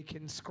and they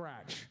can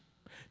scratch.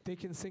 They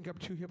can sync up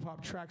 2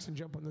 hip-hop tracks and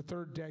jump on the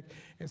 3rd deck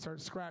and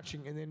start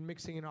scratching and then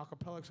mixing in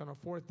acapellas on a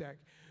 4th deck,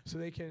 so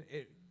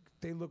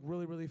they look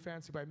really, really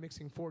fancy by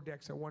mixing 4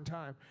 decks at one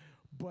time.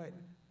 But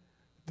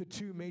the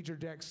 2 major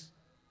decks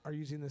are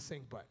using the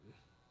sync button.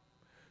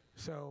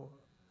 So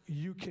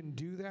you can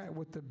do that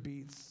with the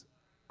beats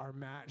are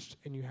matched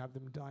and you have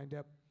them lined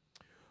up.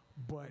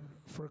 But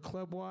for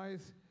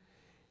club-wise,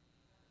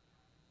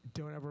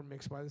 don't ever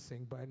mix by the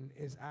sync button.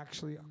 It's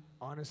actually,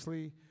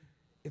 honestly,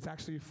 it's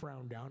actually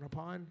frowned down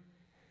upon.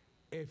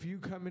 If you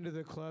come into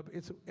the club,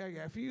 if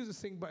you use a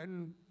sync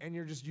button and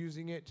you're just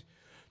using it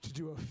to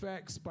do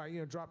effects by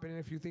dropping in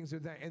a few things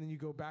with that, and then you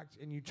go back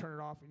and you turn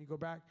it off and you go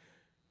back,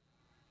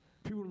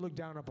 people look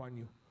down upon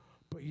you.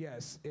 But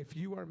yes, if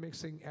you are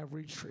mixing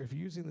if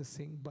you're using the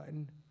sync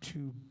button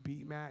to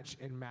beat match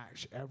and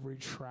match every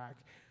track,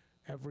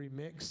 every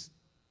mix,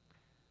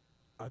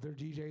 other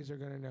DJs are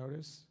going to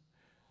notice.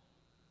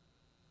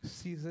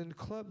 Seasoned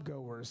club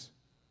goers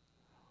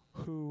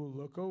who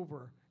look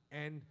over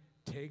and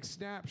take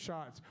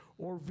snapshots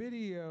or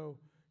video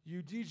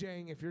you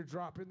DJing if you're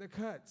dropping the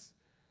cuts.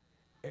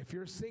 If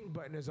your sync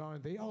button is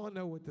on, they all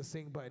know what the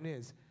sync button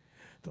is.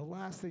 The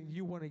last thing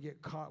you want to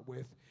get caught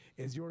with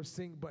is your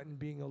sync button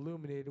being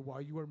illuminated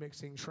while you are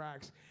mixing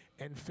tracks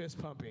and fist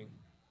pumping.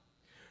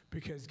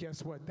 Because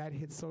guess what? That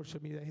hits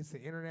social media, that hits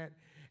the internet,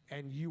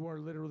 and you are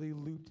literally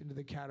looped into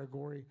the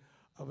category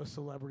of a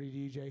celebrity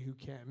DJ who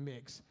can't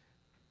mix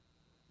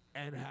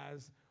and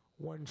has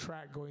one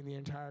track going the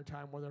entire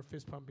time while they're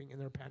fist pumping and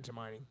they're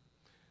pantomiming.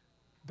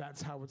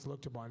 That's how it's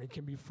looked upon. It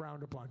can be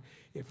frowned upon.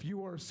 If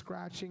you are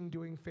scratching,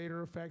 doing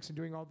fader effects, and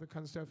doing all the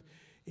kind of stuff,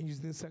 and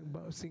using the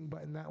sync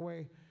button that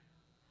way,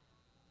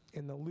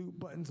 and the loop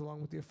buttons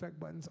along with the effect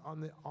buttons on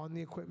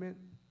the equipment,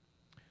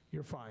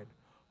 you're fine.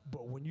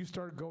 But when you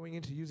start going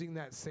into using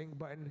that sync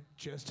button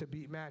just to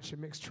beat match and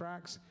mix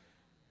tracks,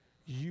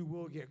 you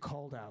will get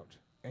called out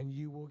and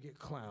you will get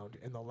clowned,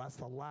 and that's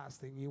the last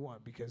thing you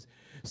want, because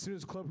as soon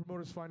as club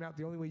promoters find out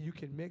the only way you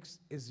can mix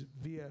is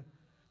via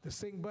the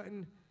sync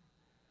button,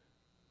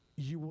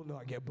 you will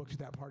not get booked at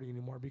that party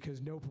anymore,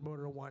 because no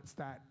promoter wants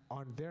that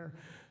on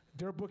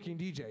they're booking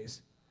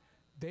DJs.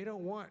 They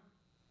don't want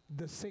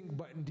the sync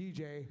button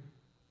DJ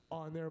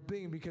on their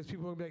thing, because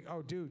people will be like,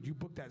 oh, dude, you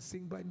booked that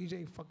sync button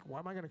DJ? Fuck, why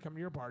am I going to come to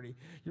your party?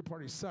 Your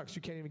party sucks.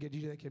 You can't even get a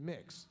DJ that can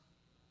mix.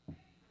 And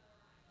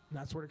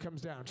that's what it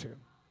comes down to.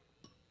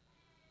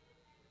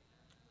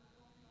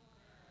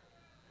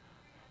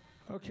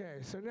 Okay,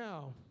 so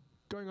now,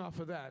 going off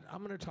of that,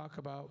 I'm going to talk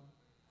about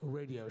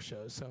radio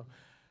shows. So,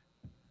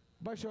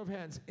 by show of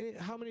hands,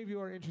 how many of you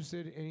are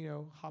interested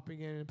in,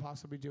 hopping in and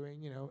possibly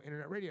doing,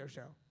 internet radio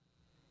show?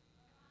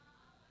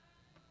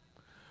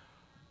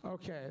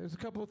 Okay, there's a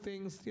couple of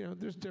things,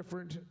 there's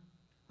different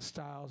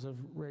styles of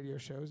radio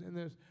shows, and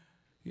there's,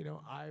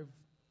 I've,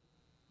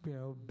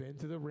 been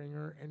through the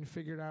ringer and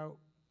figured out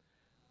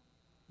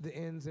the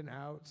ins and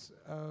outs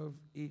of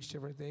each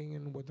different thing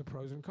and what the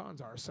pros and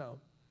cons are. So,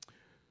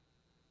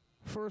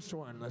 first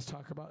one, let's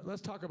talk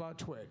about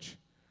Twitch.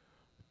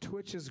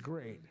 Twitch is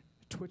great.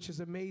 Twitch is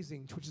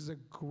amazing. Twitch is a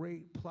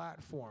great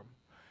platform.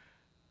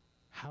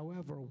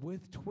 However,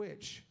 with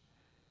Twitch,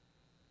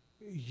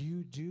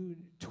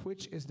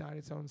 Twitch is not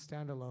its own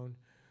standalone.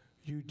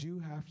 You do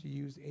have to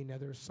use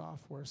another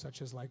software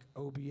such as like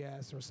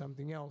OBS or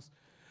something else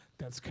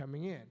that's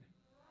coming in.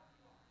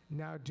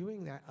 Now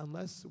doing that,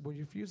 unless when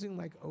you're using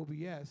like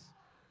OBS,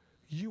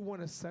 you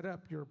want to set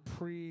up your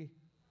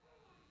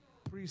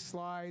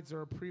pre-slides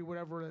or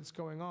pre-whatever that's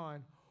going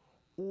on,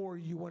 or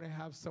you want to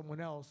have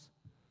someone else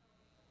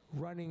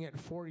running it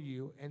for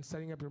you and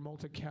setting up your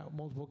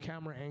multiple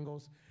camera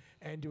angles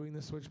and doing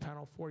the switch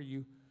panel for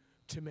you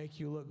to make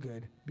you look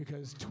good,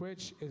 because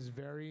Twitch is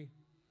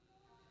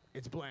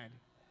it's bland.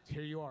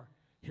 Here you are.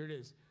 Here it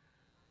is.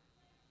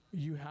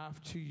 You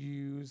have to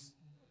use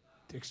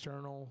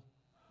external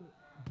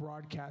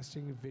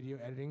broadcasting video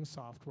editing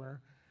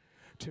software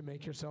to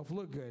make yourself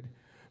look good,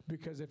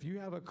 because if you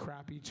have a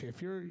crappy,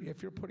 if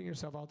you're putting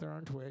yourself out there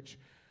on Twitch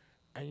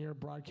and you're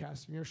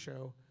broadcasting your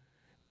show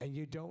and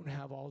you don't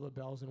have all the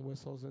bells and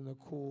whistles and the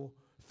cool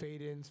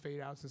fade-ins,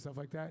 fade-outs, and stuff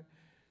like that,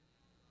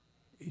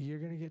 you're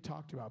going to get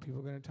talked about.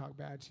 People are going to talk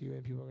bad to you,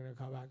 and people are going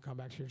to come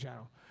back to your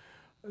channel.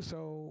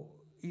 So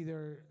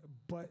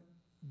but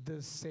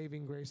the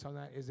saving grace on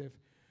that is if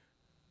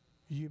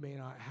you may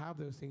not have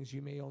those things,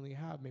 you may only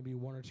have maybe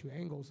 1 or 2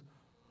 angles,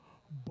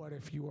 but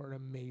if you are an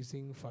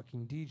amazing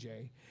fucking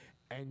DJ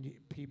and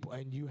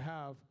you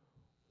have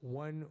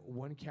one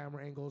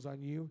camera angle is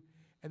on you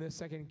and the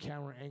second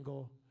camera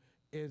angle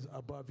is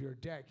above your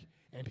deck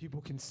and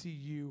people can see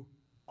you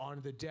on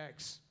the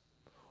decks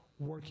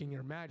working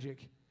your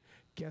magic,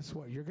 guess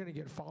what? You're going to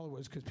get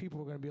followers because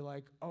people are going to be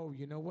like, oh,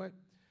 you know what?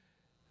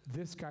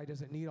 This guy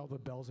doesn't need all the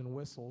bells and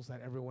whistles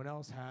that everyone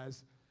else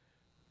has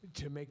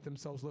to make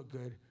themselves look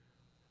good.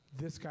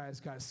 This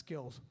guy's got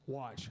skills.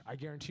 Watch. I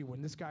guarantee you,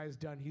 when this guy is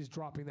done, he's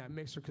dropping that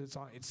mixer because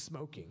it's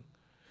smoking.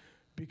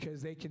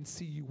 Because they can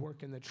see you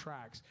working the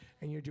tracks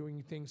and you're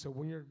doing things. So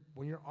when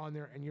you're on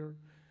there and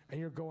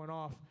you're going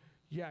off,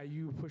 yeah,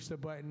 you push the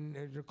button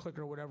and your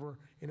clicker or whatever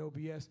in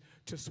OBS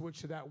to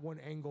switch to that one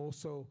angle.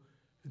 So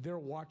they're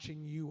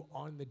watching you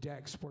on the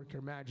decks work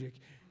your magic.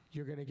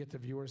 You're going to get the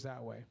viewers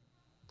that way.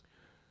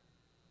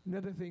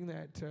 Another thing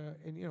that,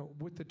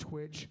 with the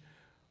Twitch,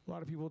 a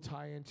lot of people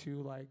tie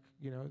into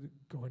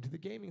going to the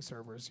gaming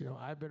servers.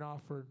 I've been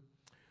offered,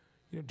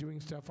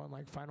 doing stuff on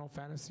like Final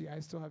Fantasy.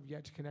 I still have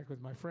yet to connect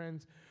with my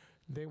friends.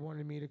 They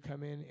wanted me to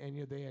come in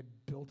and they had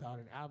built out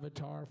an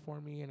avatar for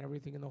me and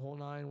everything in the whole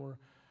nine where,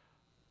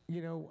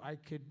 I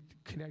could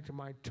connect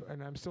to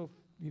and I'm still,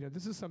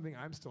 this is something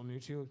I'm still new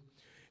to,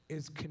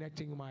 is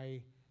connecting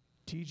my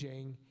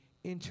DJing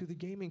into the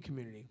gaming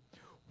community,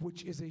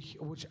 which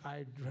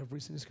I have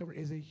recently discovered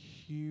is a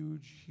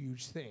huge,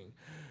 huge thing.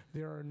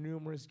 There are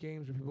numerous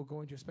games where people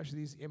go into, especially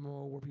these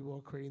MMO where people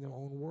are creating their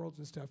own worlds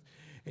and stuff,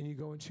 and you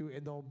go into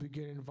and they'll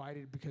get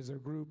invited because their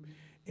group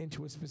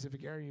into a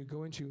specific area you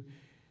go into,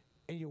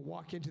 and you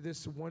walk into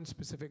this one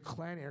specific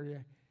clan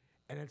area,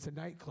 and it's a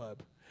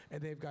nightclub,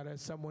 and they've got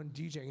someone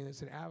DJing, and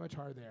it's an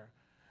avatar there,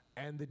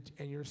 and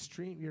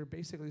you're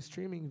basically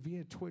streaming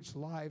via Twitch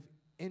live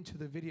into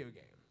the video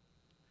game.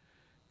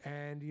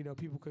 And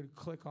people could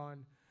click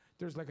on,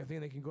 there's like a thing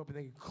they can go up and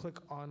they can click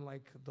on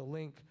like the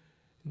link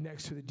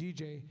next to the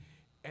DJ,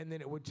 and then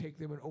it would take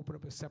them and open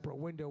up a separate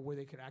window where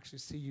they could actually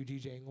see you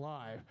DJing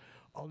live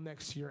all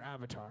next to your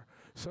avatar.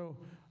 So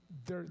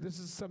this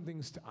is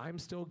something I'm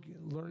still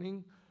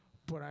learning,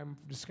 but I'm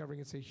discovering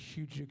it's a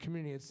huge new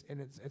community.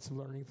 It's a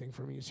learning thing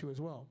for me too as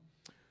well.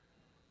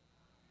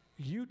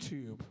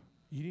 YouTube,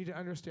 you need to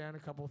understand a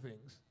couple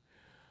things.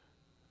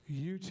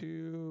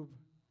 YouTube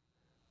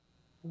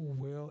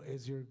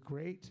you're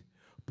great,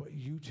 but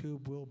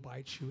YouTube will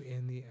bite you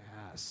in the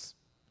ass.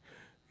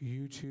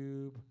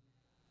 YouTube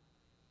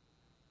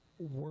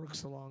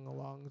works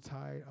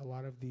alongside a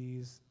lot of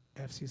these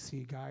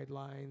FCC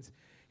guidelines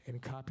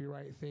and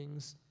copyright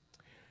things,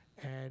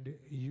 and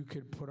you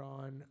could put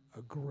on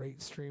a great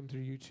stream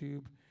through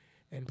YouTube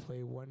and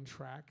play one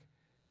track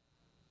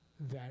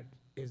that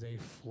is a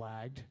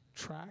flagged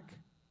track,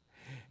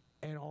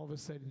 and all of a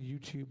sudden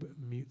YouTube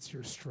mutes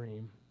your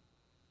stream.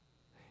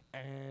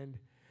 And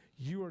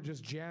you are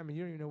just jamming.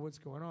 You don't even know what's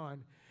going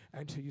on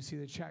until you see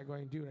the chat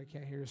going, dude, I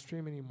can't hear your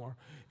stream anymore.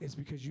 It's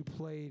because you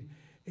played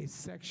a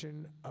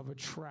section of a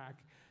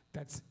track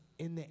that's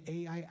in the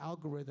AI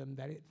algorithm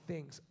that it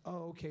thinks,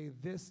 oh, okay,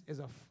 this is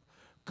a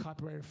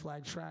copyrighted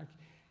flag track,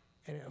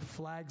 and it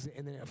flags it,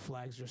 and then it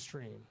flags your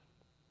stream.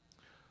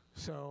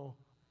 So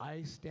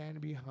I stand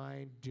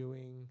behind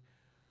doing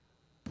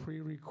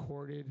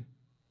pre-recorded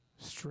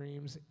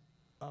streams,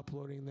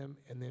 uploading them,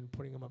 and then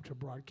putting them up to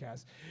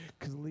broadcast,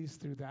 because at least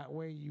through that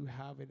way you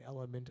have an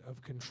element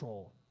of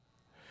control.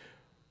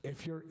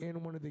 If you're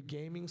in one of the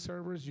gaming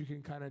servers, you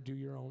can kind of do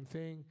your own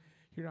thing.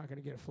 You're not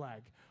going to get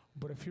flagged.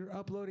 But if you're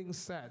uploading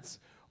sets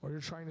or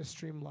you're trying to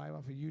stream live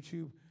off of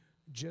YouTube,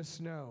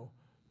 just know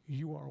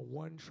you are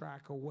one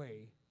track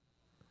away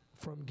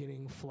from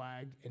getting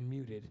flagged and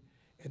muted,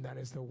 and that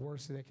is the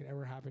worst thing that can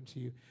ever happen to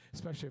you,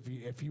 especially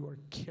if you are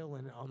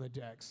killing on the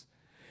decks.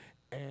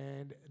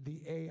 And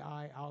the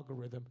AI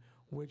algorithm,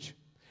 which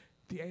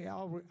the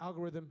AI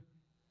algorithm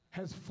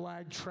has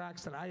flagged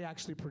tracks that I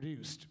actually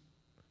produced,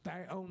 that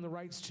I own the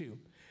rights to,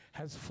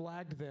 has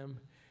flagged them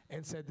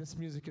and said this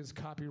music is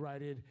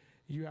copyrighted,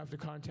 you have to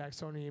contact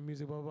Sony and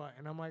music, blah, blah, blah.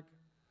 And I'm like,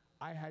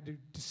 I had to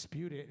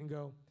dispute it and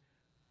go,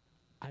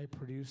 I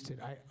produced it,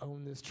 I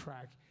own this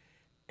track,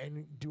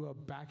 and do a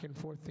back and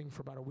forth thing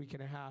for about a week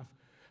and a half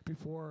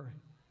before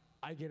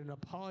I get an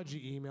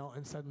apology email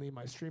and suddenly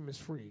my stream is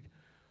freed.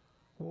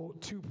 Well,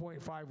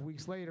 2.5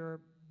 weeks later,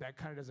 that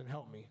kind of doesn't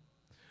help me.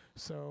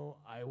 So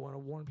I want to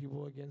warn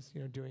people against,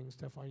 doing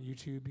stuff on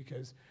YouTube,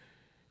 because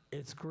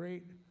it's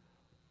great,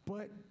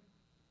 but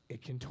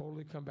it can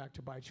totally come back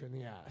to bite you in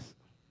the ass.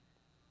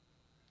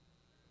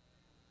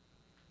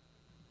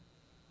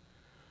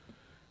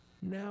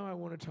 Now I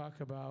want to talk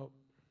about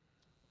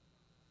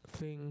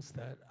things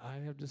that I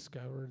have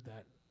discovered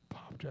that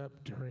popped up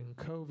during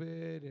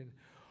COVID and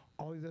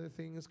all these other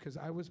things, because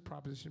I was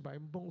propositioned by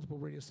multiple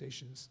radio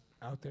stations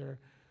out there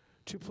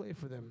to play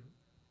for them.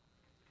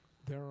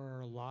 there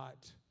are a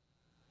lot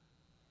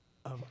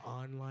of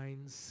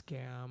online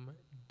scam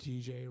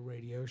DJ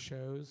radio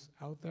shows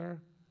out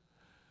there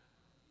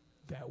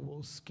that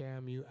will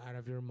scam you out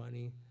of your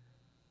money,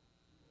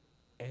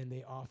 and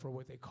they offer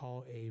what they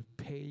call a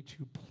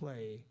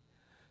pay-to-play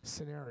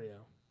scenario.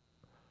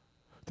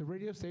 The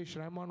radio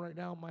station I'm on right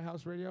now,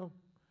 Myhouse Radio,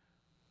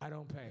 I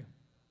don't pay.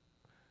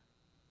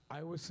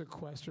 I was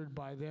sequestered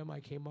by them. I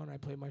came on, I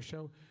played my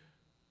show.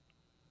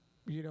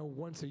 You know,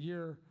 once a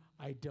year,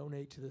 I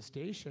donate to the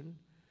station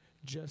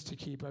just to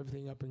keep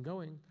everything up and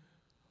going.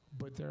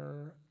 But there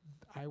are,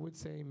 I would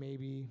say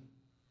maybe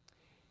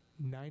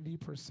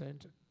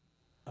 90%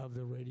 of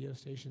the radio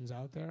stations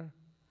out there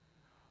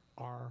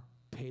are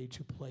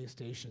pay-to-play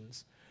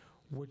stations,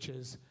 which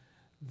is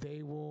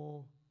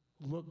they'll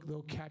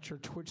catch your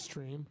Twitch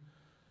stream.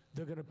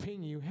 They're going to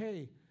ping you,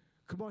 hey,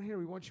 come on here,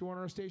 we want you on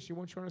our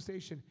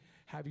station,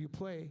 have you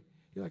play.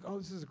 You're like, oh,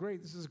 this is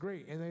great.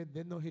 And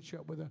then they'll hit you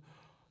up with a,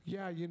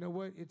 yeah, you know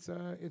what, it's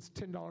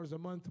 $10 a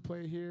month to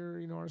play here,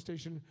 you know, our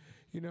station,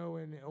 you know,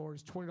 or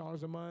it's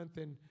 $20 a month,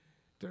 and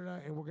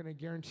we're going to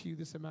guarantee you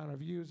this amount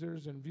of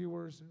users and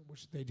viewers,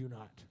 which they do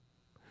not.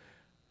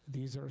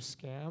 These are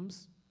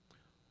scams.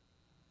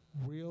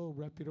 Real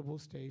reputable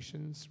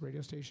stations,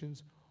 radio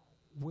stations,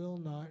 will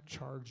not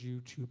charge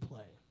you to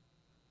play.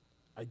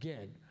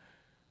 Again,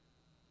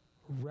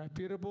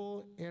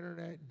 reputable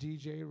internet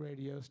DJ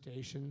radio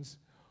stations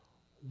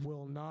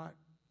will not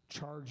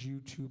charge you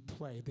to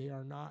play. They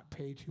are not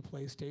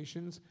pay-to-play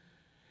stations.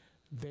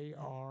 They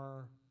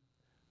are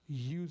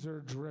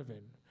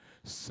user-driven.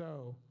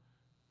 So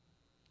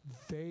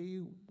they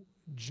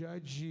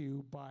judge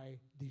you by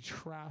the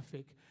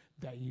traffic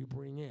that you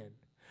bring in.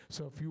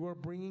 So if you are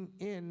bringing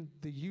in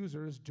the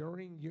users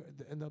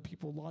and the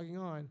people logging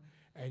on,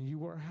 and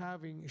you are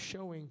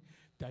showing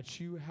that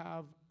you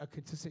have a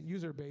consistent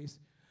user base,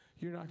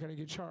 you're not going to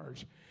get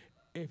charged.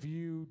 If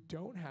you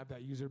don't have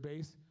that user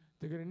base,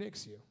 they're going to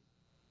nix you.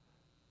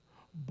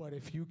 But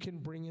if you can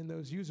bring in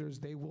those users,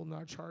 they will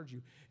not charge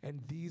you. And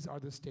these are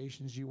the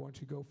stations you want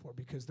to go for,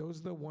 because those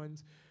are the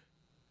ones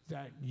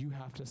that you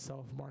have to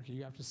self-market,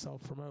 you have to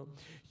self-promote,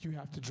 you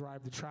have to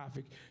drive the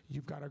traffic.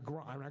 You've got to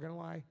grind. I'm not going to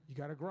lie, you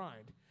got to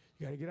grind.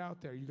 You got to get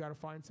out there. You got to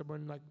find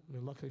someone like,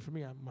 luckily for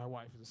me, my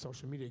wife is a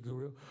social media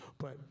guru,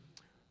 but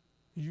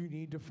you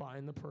need to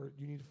find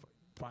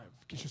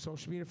get your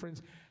social media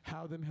friends,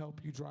 have them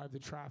help you drive the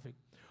traffic.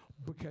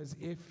 Because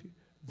if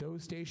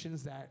those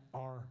stations that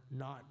are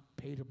not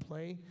pay to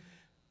play,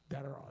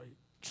 that are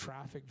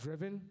traffic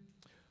driven,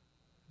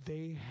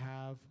 they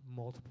have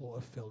multiple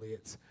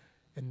affiliates.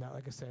 And that,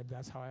 like I said,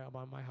 that's how I am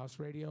on Myhouse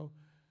Radio.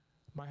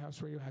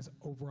 Myhouse Radio has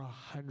over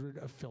 100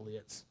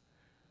 affiliates.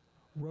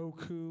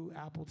 Roku,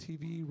 Apple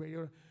TV,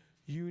 radio,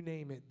 you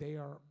name it, they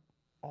are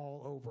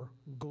all over,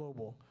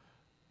 global.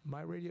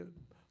 My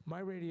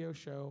radio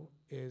show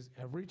is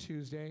every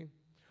Tuesday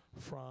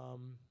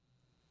from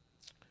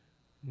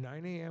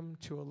 9 a.m.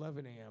 to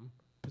 11 a.m.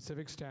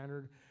 Pacific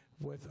Standard,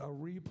 with a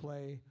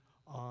replay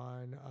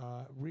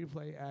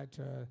at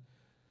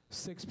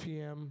 6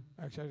 p.m.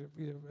 Actually,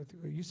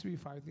 it used to be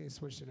 5. I think they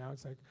switched it now.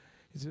 It's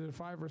either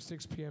 5 or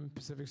 6 p.m.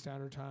 Pacific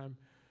Standard Time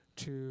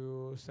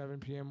to 7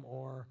 p.m.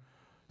 or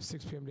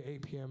 6 p.m. to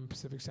 8 p.m.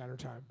 Pacific Standard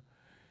Time.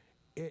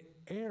 It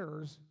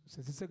airs,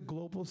 since it's a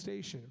global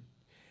station,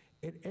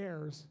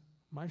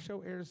 my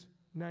show airs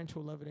 9 to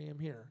 11 a.m.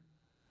 here.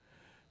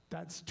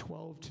 That's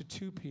 12 to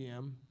 2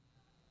 p.m.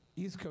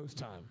 East Coast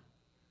time.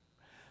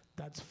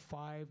 That's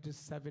 5 to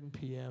 7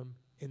 p.m.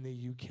 in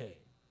the UK.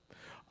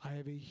 I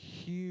have a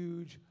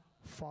huge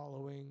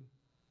following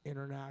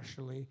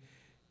internationally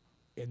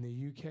in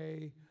the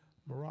UK,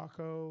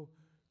 Morocco,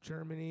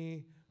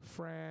 Germany,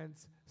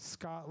 France,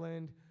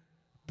 Scotland,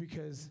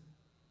 because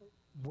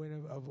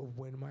when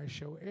my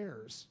show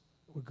airs,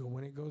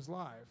 when it goes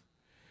live,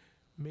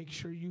 make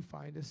sure you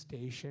find a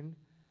station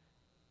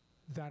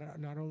that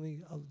not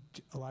only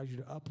allows you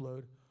to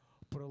upload,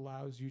 but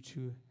allows you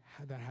to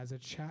that has a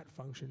chat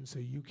function, so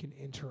you can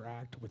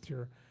interact with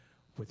your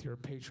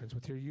patrons,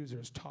 with your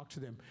users, talk to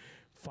them,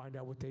 find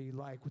out what they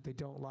like, what they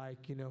don't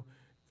like. You know,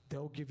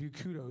 they'll give you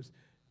kudos.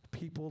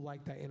 People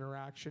like that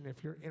interaction.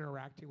 If you're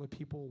interacting with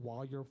people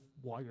while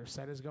your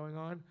set is going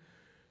on,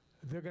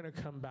 they're going to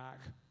come back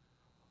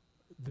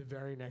the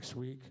very next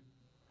week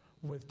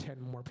with 10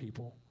 more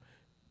people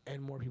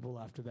and more people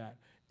after that.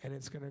 And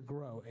it's going to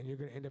grow, and you're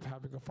going to end up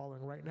having a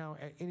following. Right now,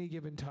 at any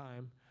given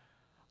time,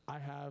 I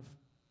have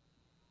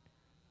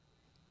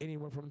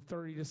anywhere from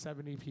 30 to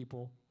 70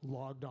 people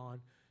logged on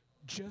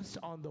just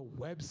on the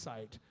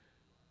website,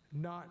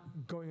 not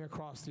going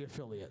across the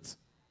affiliates.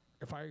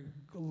 If I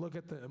look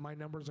at my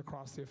numbers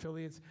across the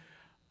affiliates,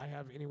 I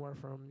have anywhere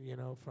from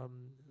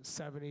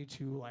 70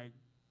 to like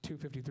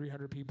 250,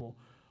 300 people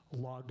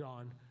logged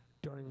on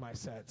during my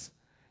sets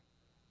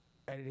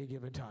at any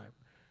given time,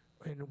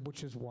 and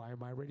which is why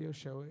my radio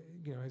show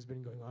has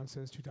been going on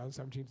since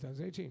 2017,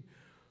 2018.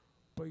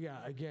 But yeah,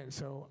 again,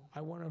 so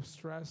I want to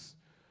stress,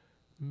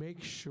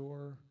 make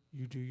sure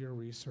you do your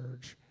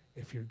research.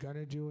 If you're going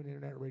to do an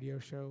internet radio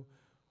show,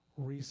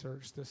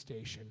 research the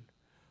station.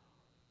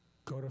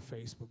 Go to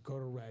Facebook, go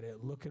to Reddit,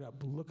 look it up,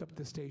 look up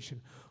the station,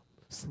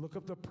 look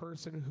up the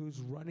person who's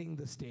running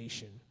the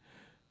station.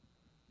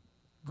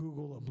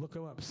 Google them, look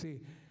them up,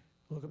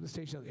 look up the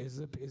station. Is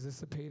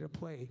this a pay to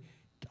play?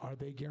 Are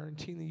they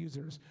guaranteeing the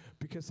users?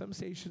 Because some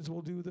stations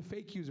will do the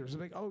fake users.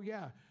 They're like, oh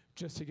yeah,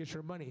 just to get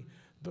your money.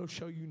 They'll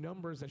show you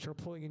numbers that you're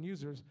pulling in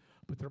users,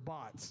 but they're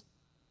bots.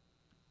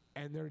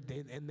 And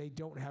they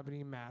don't have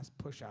any mass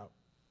push out.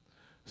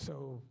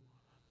 So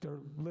they're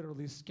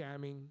literally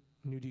scamming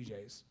new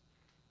DJs.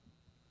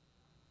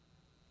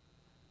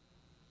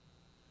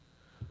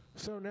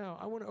 So now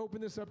I want to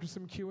open this up to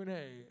some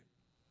Q&A.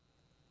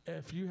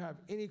 If you have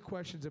any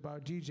questions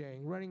about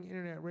DJing, running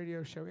internet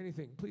radio show,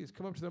 anything, please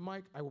come up to the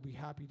mic. I will be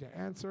happy to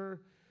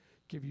answer,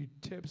 give you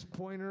tips,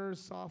 pointers,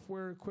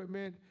 software,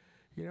 equipment.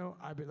 You know,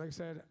 like I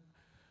said,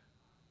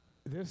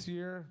 this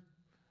year,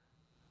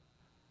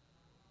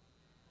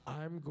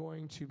 I'm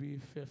going to be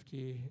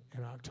 50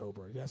 in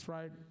October. That's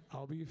right,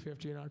 I'll be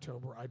 50 in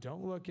October. I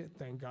don't look it,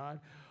 thank God,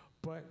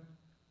 but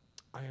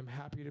I am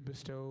happy to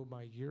bestow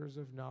my years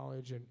of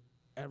knowledge and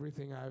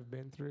everything I've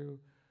been through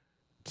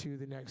to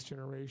the next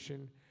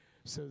generation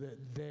so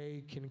that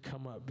they can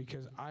come up,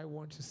 because I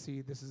want to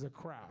see this is a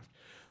craft.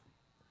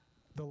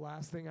 The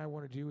last thing I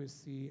want to do is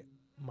see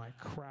my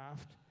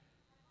craft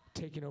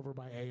taken over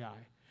by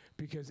AI,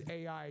 because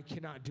AI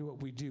cannot do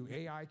what we do.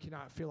 AI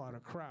cannot fill out a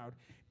crowd.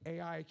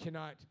 AI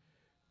cannot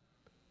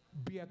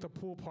be at the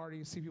pool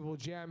party, see people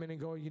jamming and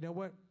go, you know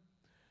what?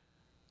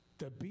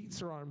 The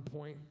beats are on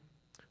point,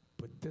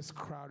 but this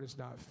crowd is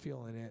not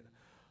feeling it.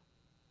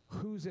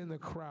 Who's in the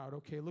crowd?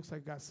 Okay, it looks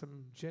like got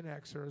some Gen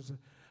Xers,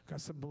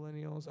 got some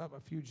millennials, a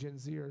few Gen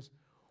Zers.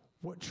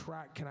 What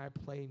track can I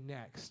play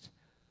next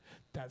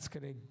that's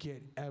gonna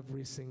get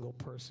every single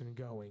person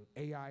going?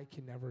 AI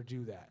can never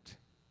do that.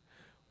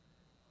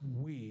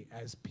 We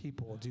as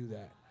people do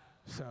that.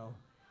 So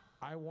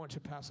I want to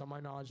pass on my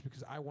knowledge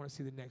because I want to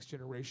see the next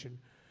generation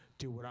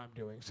do what I'm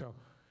doing. So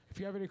if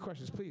you have any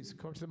questions, please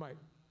come up to the mic.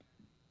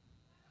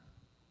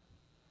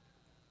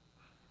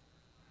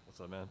 What's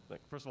up, man?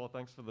 First of all,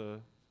 thanks for the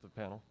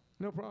panel.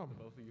 No problem.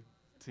 Both of you.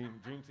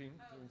 Dream team.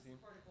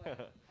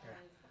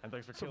 And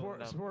thanks for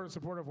killing it.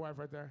 Supportive wife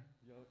right there.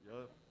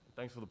 Yup.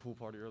 Thanks for the pool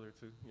party earlier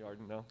too. You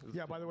already know.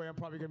 Yeah, by the way, I'm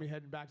probably gonna be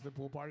heading back to the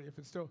pool party. If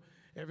it's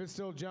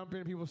still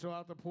jumping, people still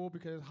out the pool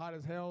because it's hot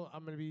as hell,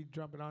 I'm gonna be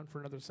jumping on for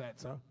another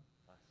set, so. Nice.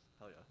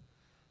 Hell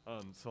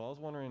yeah. So I was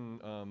wondering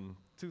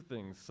two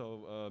things.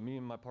 So me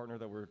and my partner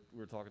that we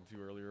were talking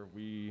to earlier,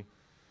 we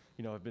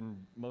have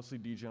been mostly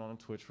DJing on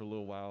Twitch for a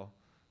little while.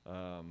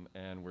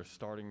 And we're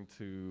starting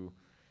to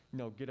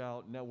get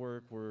out,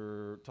 network.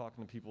 We're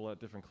talking to people at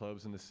different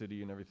clubs in the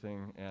city and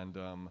everything. And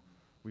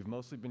we've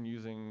mostly been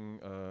using,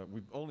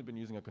 we've only been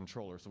using a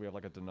controller. So we have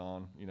like a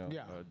Denon,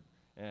 Yeah.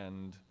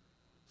 And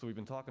so we've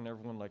been talking to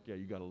everyone like, yeah,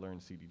 you got to learn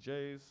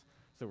CDJs.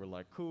 So we're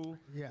like, cool.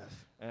 Yes.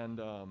 And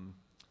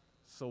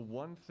so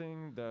one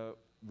thing that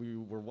we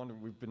were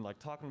wondering, we've been like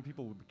talking to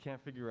people, we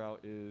can't figure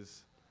out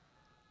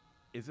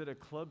is it a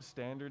club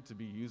standard to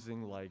be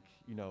using like,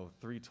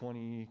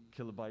 320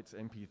 kilobytes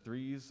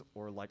MP3s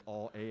or like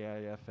all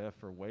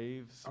AIFF or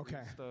waves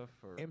Okay. stuff?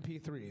 Or?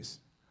 MP3s.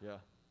 Yeah.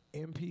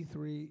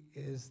 MP3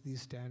 is the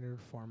standard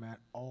format.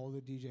 All the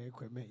DJ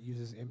equipment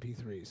uses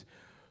MP3s.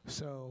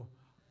 So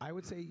I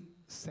would say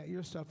set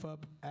your stuff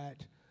up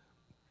at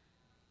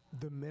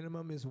the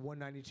minimum is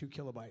 192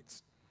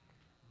 kilobytes.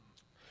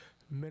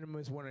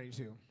 Minimum is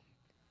 192.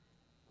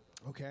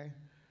 Okay?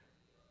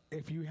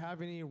 If you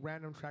have any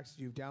random tracks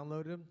that you've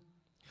downloaded,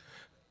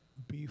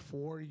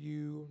 before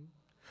you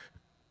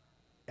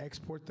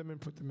export them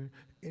and put them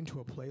into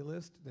a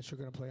playlist that you're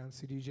going to play on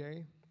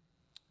CDJ,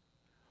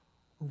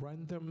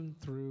 run them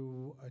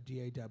through a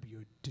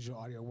DAW, digital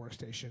audio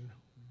workstation,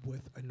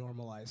 with a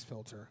normalized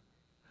filter.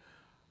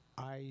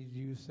 I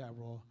use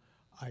several.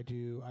 I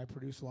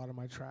produce a lot of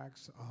my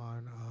tracks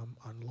on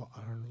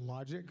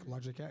Logic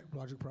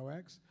Pro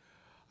X.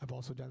 I've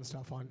also done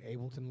stuff on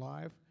Ableton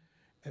Live,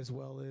 as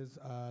well as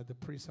the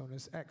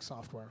PreSonus X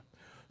software.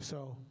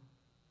 So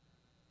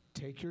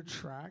take your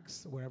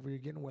tracks, whatever you're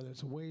getting, whether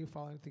it's a WAV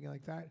file, anything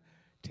like that,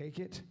 take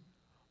it,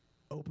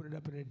 open it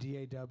up in a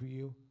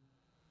DAW.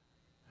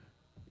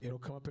 It'll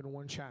come up in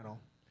one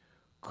channel.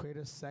 Create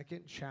a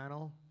second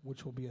channel,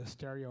 which will be a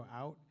stereo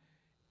out,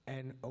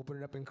 and open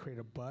it up and create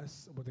a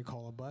bus, what they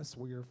call a bus,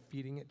 where you're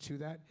feeding it to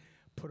that.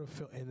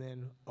 And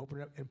then open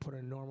it up and put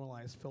a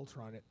normalized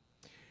filter on it.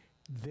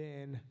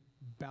 Then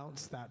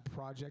bounce that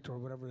project or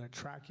whatever that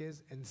track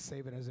is and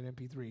save it as an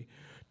MP3.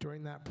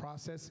 During that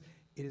process,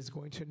 it is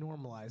going to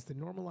normalize. The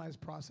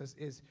normalized process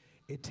is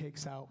it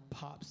takes out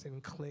pops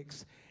and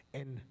clicks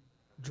and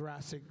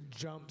drastic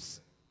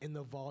jumps in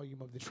the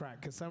volume of the track.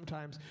 Because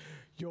sometimes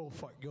you'll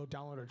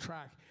download a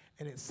track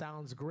and it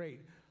sounds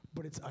great,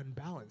 but it's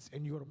unbalanced.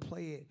 And you go to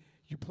play it,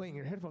 you play it in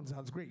your headphones, it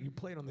sounds great. You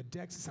play it on the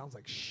decks, it sounds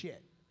like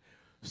shit.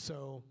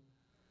 So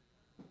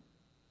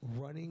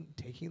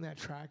taking that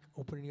track,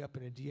 opening it up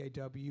in a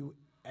DAW,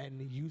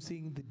 and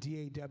using the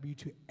DAW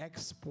to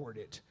export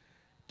it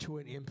to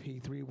an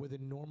MP3 with a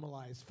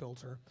normalized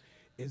filter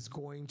is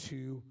going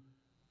to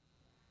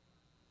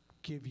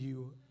give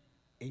you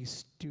a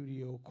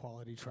studio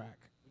quality track.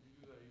 Would you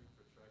do that even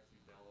for tracks you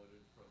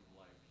downloaded from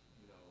like,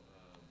 you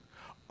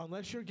know?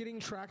 Unless you're getting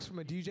tracks from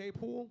a DJ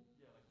pool.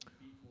 Yeah, like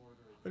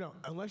Beatport or. No,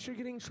 unless you're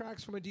getting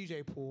tracks from a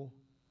DJ pool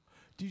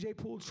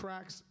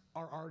tracks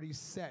are already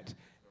set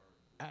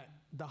at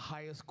the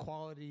highest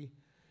quality,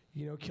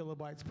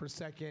 kilobytes per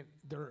second.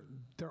 They're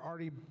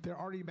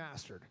already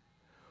mastered.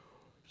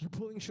 You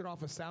pulling shit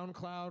off of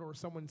SoundCloud or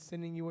someone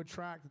sending you a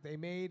track that they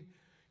made,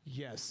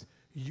 yes,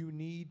 you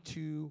need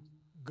to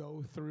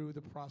go through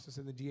the process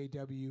in the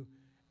DAW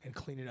and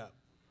clean it up.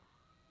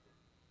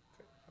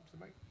 Okay, up to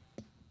the mic.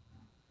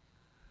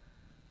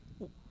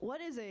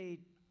 What is a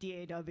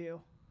DAW?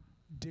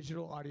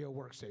 Digital audio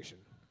workstation.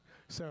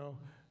 So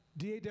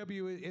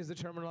DAW is the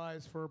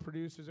terminalized for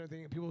producers and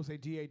everything. People say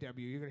DAW.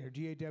 You're going to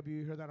hear DAW.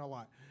 You hear that a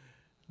lot.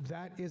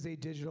 That is a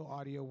digital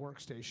audio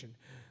workstation.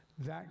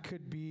 That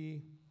could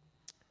be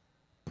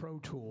Pro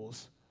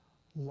Tools,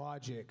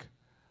 Logic,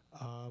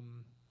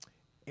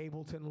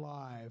 Ableton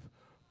Live,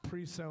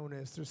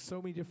 PreSonus. There's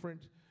so many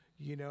different,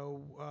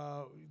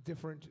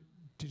 different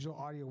digital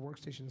audio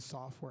workstation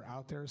software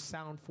out there.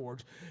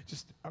 SoundForge,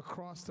 just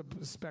across the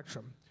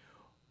spectrum.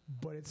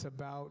 But it's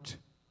about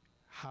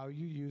how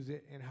you use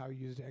it and how you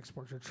use it to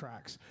export your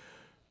tracks.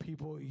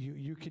 People,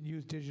 you can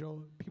use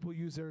digital. People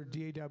use their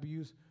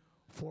DAWs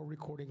for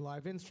recording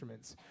live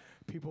instruments.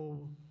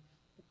 People,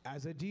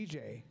 as a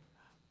DJ,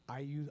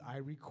 I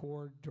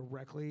record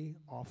directly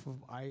off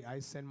of, I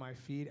send my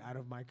feed out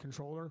of my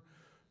controller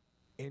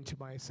into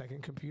my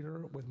second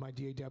computer with my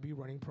DAW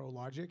running Pro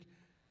Logic,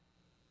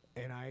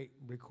 and I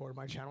record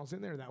my channels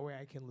in there. That way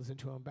I can listen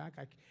to them back.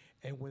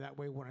 When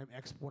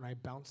I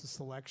bounce the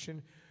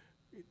selection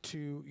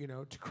to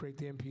create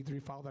the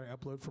MP3 file that I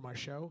upload for my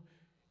show,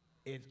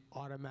 it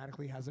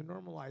automatically has a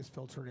normalize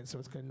filter in it. So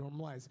it's going to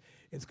normalize.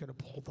 It's going to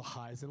pull the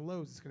highs and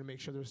lows. It's going to make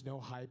sure there's no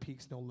high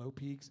peaks, no low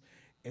peaks.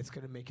 It's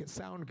going to make it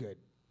sound good.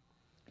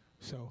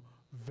 So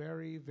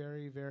very,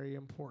 very, very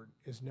important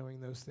is knowing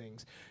those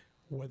things.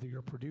 Whether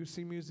you're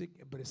producing music,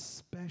 but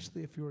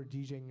especially if you're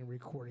DJing and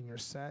recording your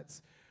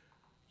sets,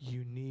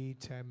 you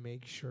need to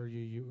make sure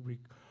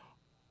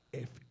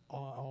if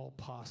all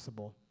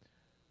possible,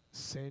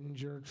 send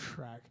your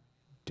track.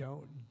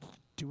 Don't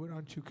do it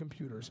on two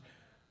computers.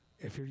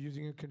 If you're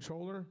using a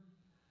controller,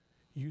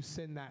 you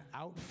send that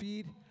out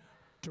feed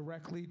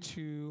directly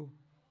to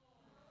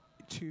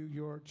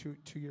your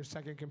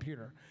second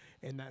computer.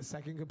 And that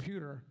second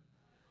computer,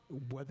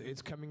 whether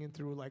it's coming in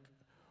through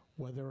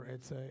whether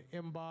it's a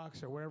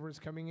inbox or whatever it's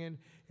coming in,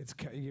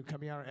 you're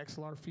coming out of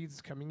XLR feeds,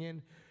 it's coming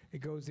in. It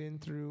goes in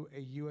through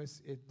a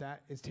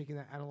that is taking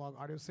that analog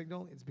audio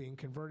signal. It's being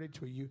converted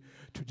to a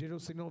digital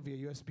signal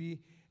via USB,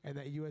 and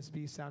that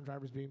USB sound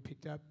driver is being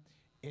picked up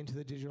into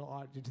the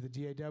into the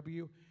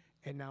DAW,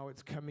 and now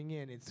it's coming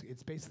in.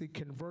 It's basically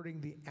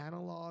converting the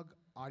analog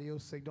audio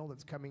signal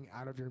that's coming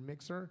out of your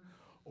mixer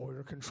or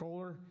your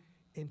controller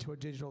into a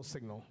digital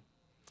signal.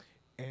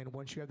 And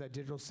once you have that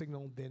digital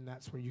signal, then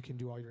that's where you can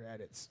do all your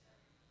edits.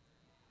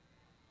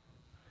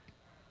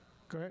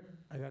 Go ahead.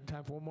 I got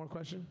time for one more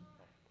question.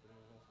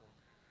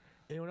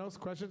 Anyone else?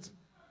 Questions?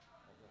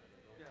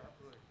 Yeah,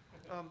 absolutely.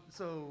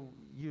 So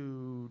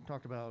you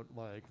talked about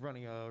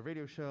running a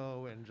radio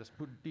show and just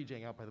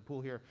DJing out by the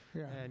pool here,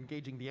 Yeah. and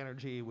gauging the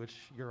energy,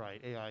 which you're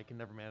right, AI can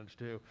never manage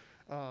to.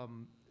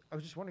 I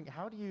was just wondering,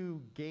 how do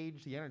you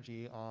gauge the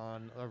energy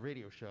on a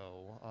radio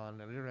show, on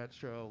an internet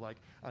show?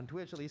 On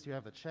Twitch, at least you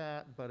have the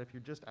chat, but if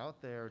you're just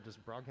out there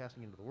just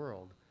broadcasting into the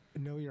world.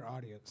 Know your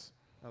audience.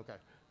 Okay.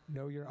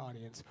 Know your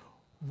audience.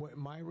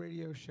 My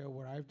radio show,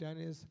 what I've done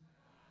is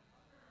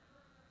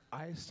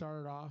I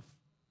started off,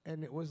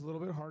 and it was a little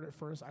bit hard at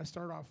first. I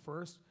started off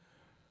first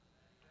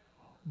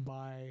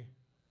by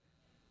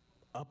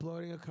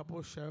uploading a couple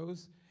of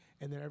shows,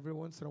 and then every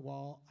once in a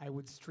while I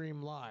would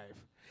stream live,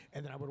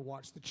 and then I would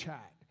watch the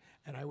chat,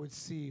 and I would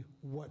see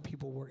what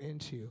people were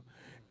into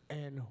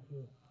and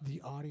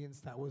the audience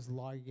that was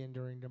logging in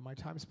during my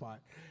time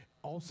spot.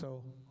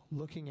 Also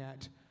looking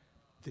at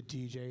the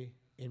DJ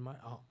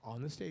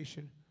on the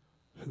station,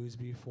 who's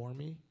before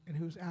me and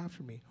who's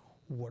after me.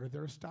 What are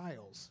their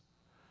styles?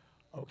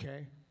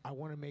 Okay, I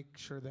want to make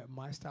sure that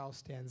my style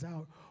stands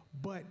out,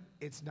 but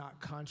it's not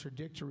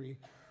contradictory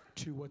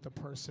to what the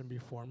person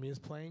before me is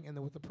playing and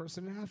then what the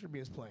person after me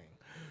is playing.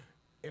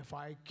 If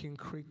I can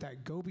create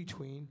that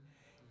go-between,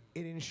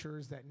 it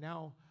ensures that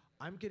now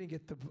I'm gonna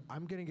get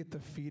the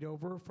feed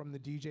over from the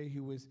DJ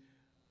who was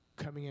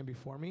coming in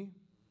before me,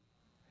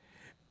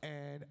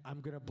 and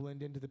I'm gonna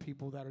blend into the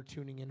people that are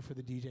tuning in for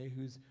the DJ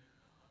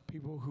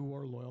people who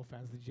are loyal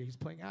fans of the DJ who's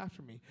playing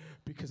after me,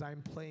 because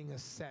I'm playing a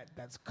set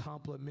that's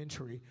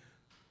complementary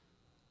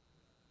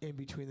in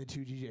between the two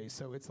DJs.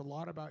 So it's a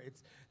lot about,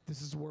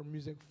 this is where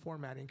music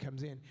formatting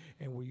comes in,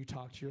 and where you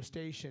talk to your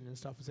station and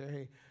stuff and say,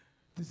 hey,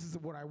 this is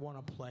what I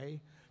want to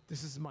play.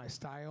 This is my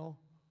style.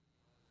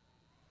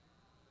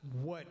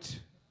 What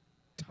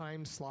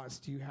time slots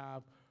do you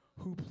have?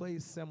 Who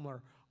plays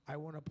similar? I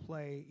want to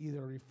play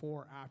either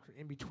before, after,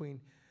 in between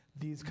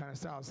these kind of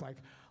styles.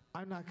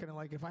 I'm not gonna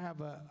like if I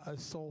have a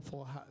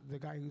soulful, the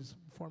guy who's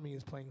for me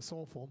is playing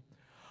soulful.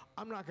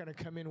 I'm not gonna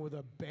come in with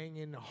a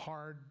banging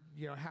hard,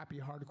 happy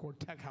hardcore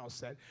tech house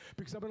set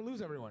because I'm gonna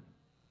lose everyone.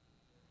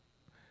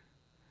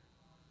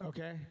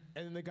 Okay,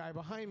 and then the guy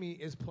behind me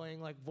is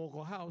playing like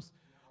vocal house.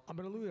 I'm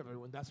gonna lose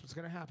everyone. That's what's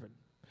gonna happen.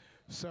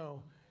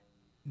 So,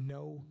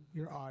 know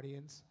your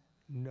audience.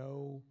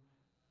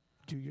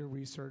 Do your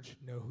research.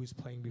 Know who's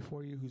playing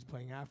before you, who's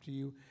playing after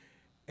you.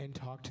 And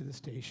talk to the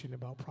station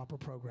about proper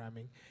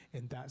programming,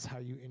 and that's how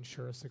you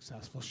ensure a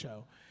successful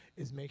show,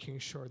 is making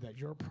sure that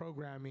you're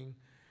programming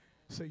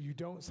so you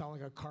don't sound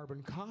like a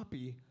carbon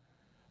copy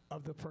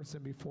of the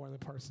person before and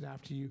the person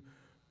after you.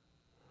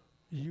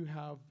 You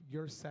have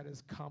your set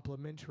is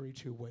complementary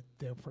to what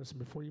the person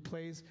before you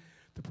plays,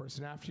 the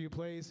person after you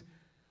plays,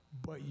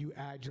 but you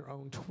add your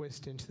own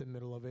twist into the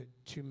middle of it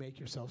to make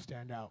yourself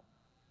stand out.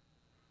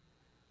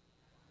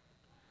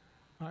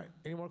 All right,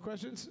 any more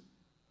questions?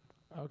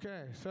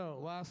 Okay, so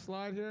last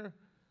slide here.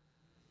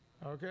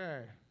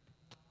 Okay,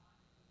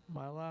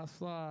 my last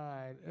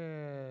slide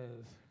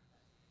is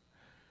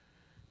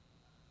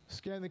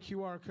scan the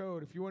QR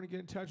code. If you want to get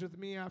in touch with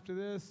me after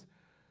this,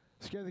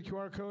 scan the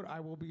QR code.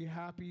 I will be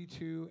happy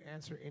to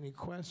answer any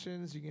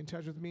questions. You can get in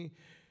touch with me.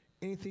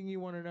 Anything you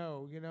want to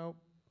know,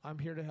 I'm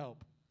here to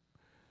help.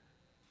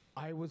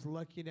 I was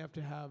lucky enough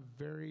to have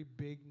very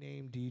big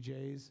name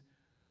DJs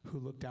who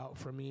looked out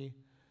for me,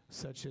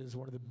 such as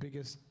one of the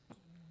biggest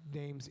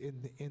names in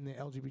the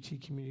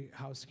LGBT community,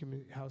 house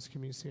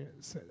community,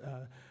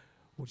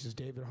 which is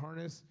David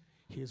Harness.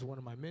 He is one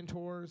of my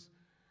mentors.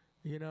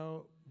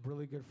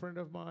 Really good friend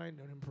of mine.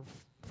 Known him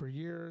for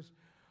years.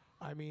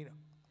 I mean,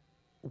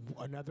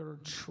 another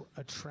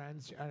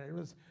it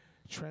was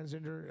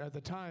transgender at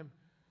the time.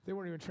 They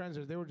weren't even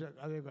transgender.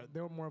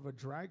 They were more of a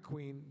drag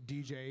queen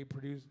DJ,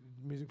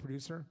 music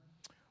producer.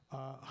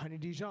 Honey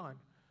Dijon.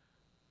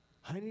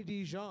 Honey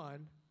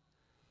Dijon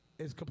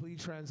is completely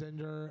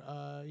transgender.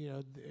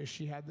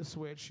 She had the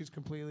switch. She's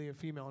completely a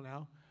female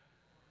now.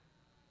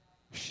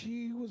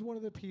 She was one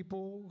of the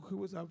people who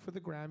was up for the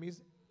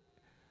Grammys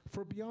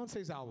for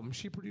Beyonce's album.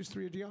 She produced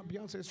 3 of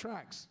Beyonce's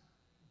tracks.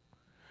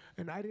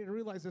 And I didn't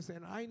realize this,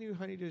 and I knew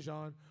Honey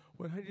Dijon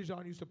when Honey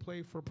Dijon used to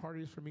play for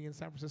parties for me in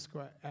San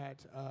Francisco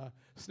at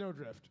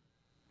Snowdrift.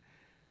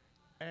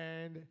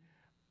 And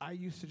I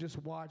used to just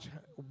watch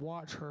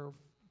her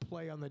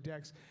play on the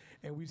decks,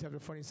 and we used to have a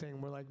funny saying.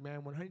 We're like,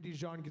 man, when Honey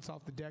Dijon gets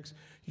off the decks,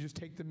 you just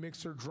take the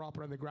mixer, drop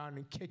it on the ground,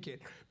 and kick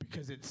it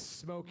because it's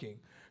smoking.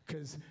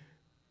 Because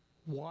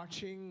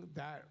watching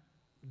that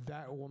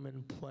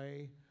woman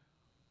play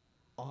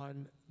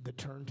on the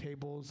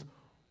turntables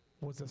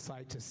was a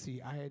sight to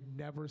see. I had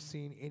never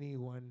seen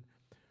anyone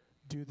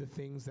do the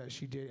things that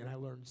she did, and I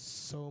learned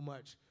so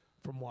much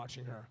from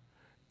watching her.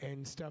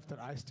 And stuff that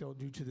I still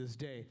do to this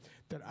day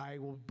that I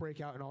will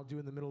break out and I'll do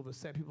in the middle of a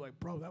set. People are like,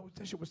 bro,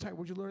 that shit was tight.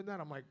 Where'd you learn that?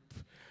 I'm like,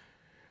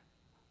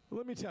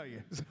 let me tell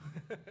you.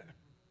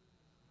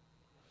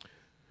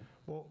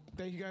 Well,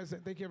 thank you guys.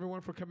 Thank you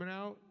everyone for coming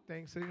out.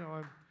 Thanks.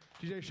 I'm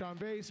DJSean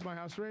Bass,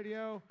 Myhouse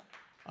Radio.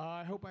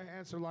 I hope I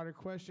answered a lot of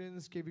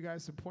questions, gave you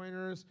guys some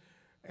pointers.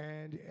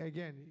 And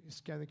again,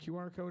 scan the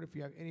QR code. If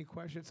you have any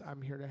questions,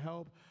 I'm here to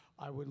help.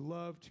 I would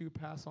love to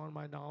pass on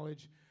my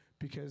knowledge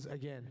because,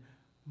 again,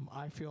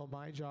 I feel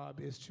my job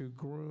is to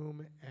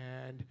groom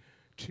and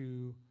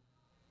to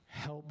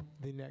help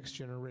the next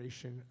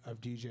generation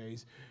of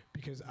DJs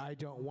because I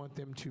don't want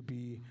them to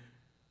be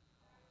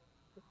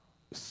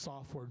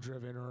software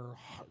driven or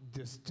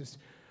just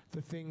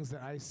the things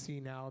that I see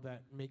now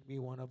that make me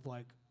want to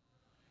like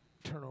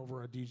turn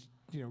over a DJ,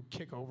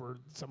 kick over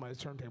somebody's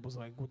turntables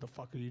like, what the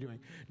fuck are you doing?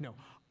 No,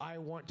 I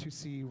want to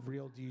see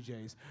real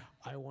DJs.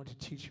 I want to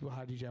teach people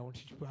how to DJ. I want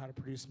to teach people how to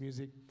produce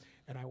music,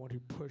 and I want to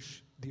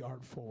push the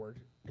art forward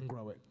and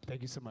grow it.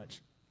 Thank you so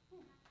much.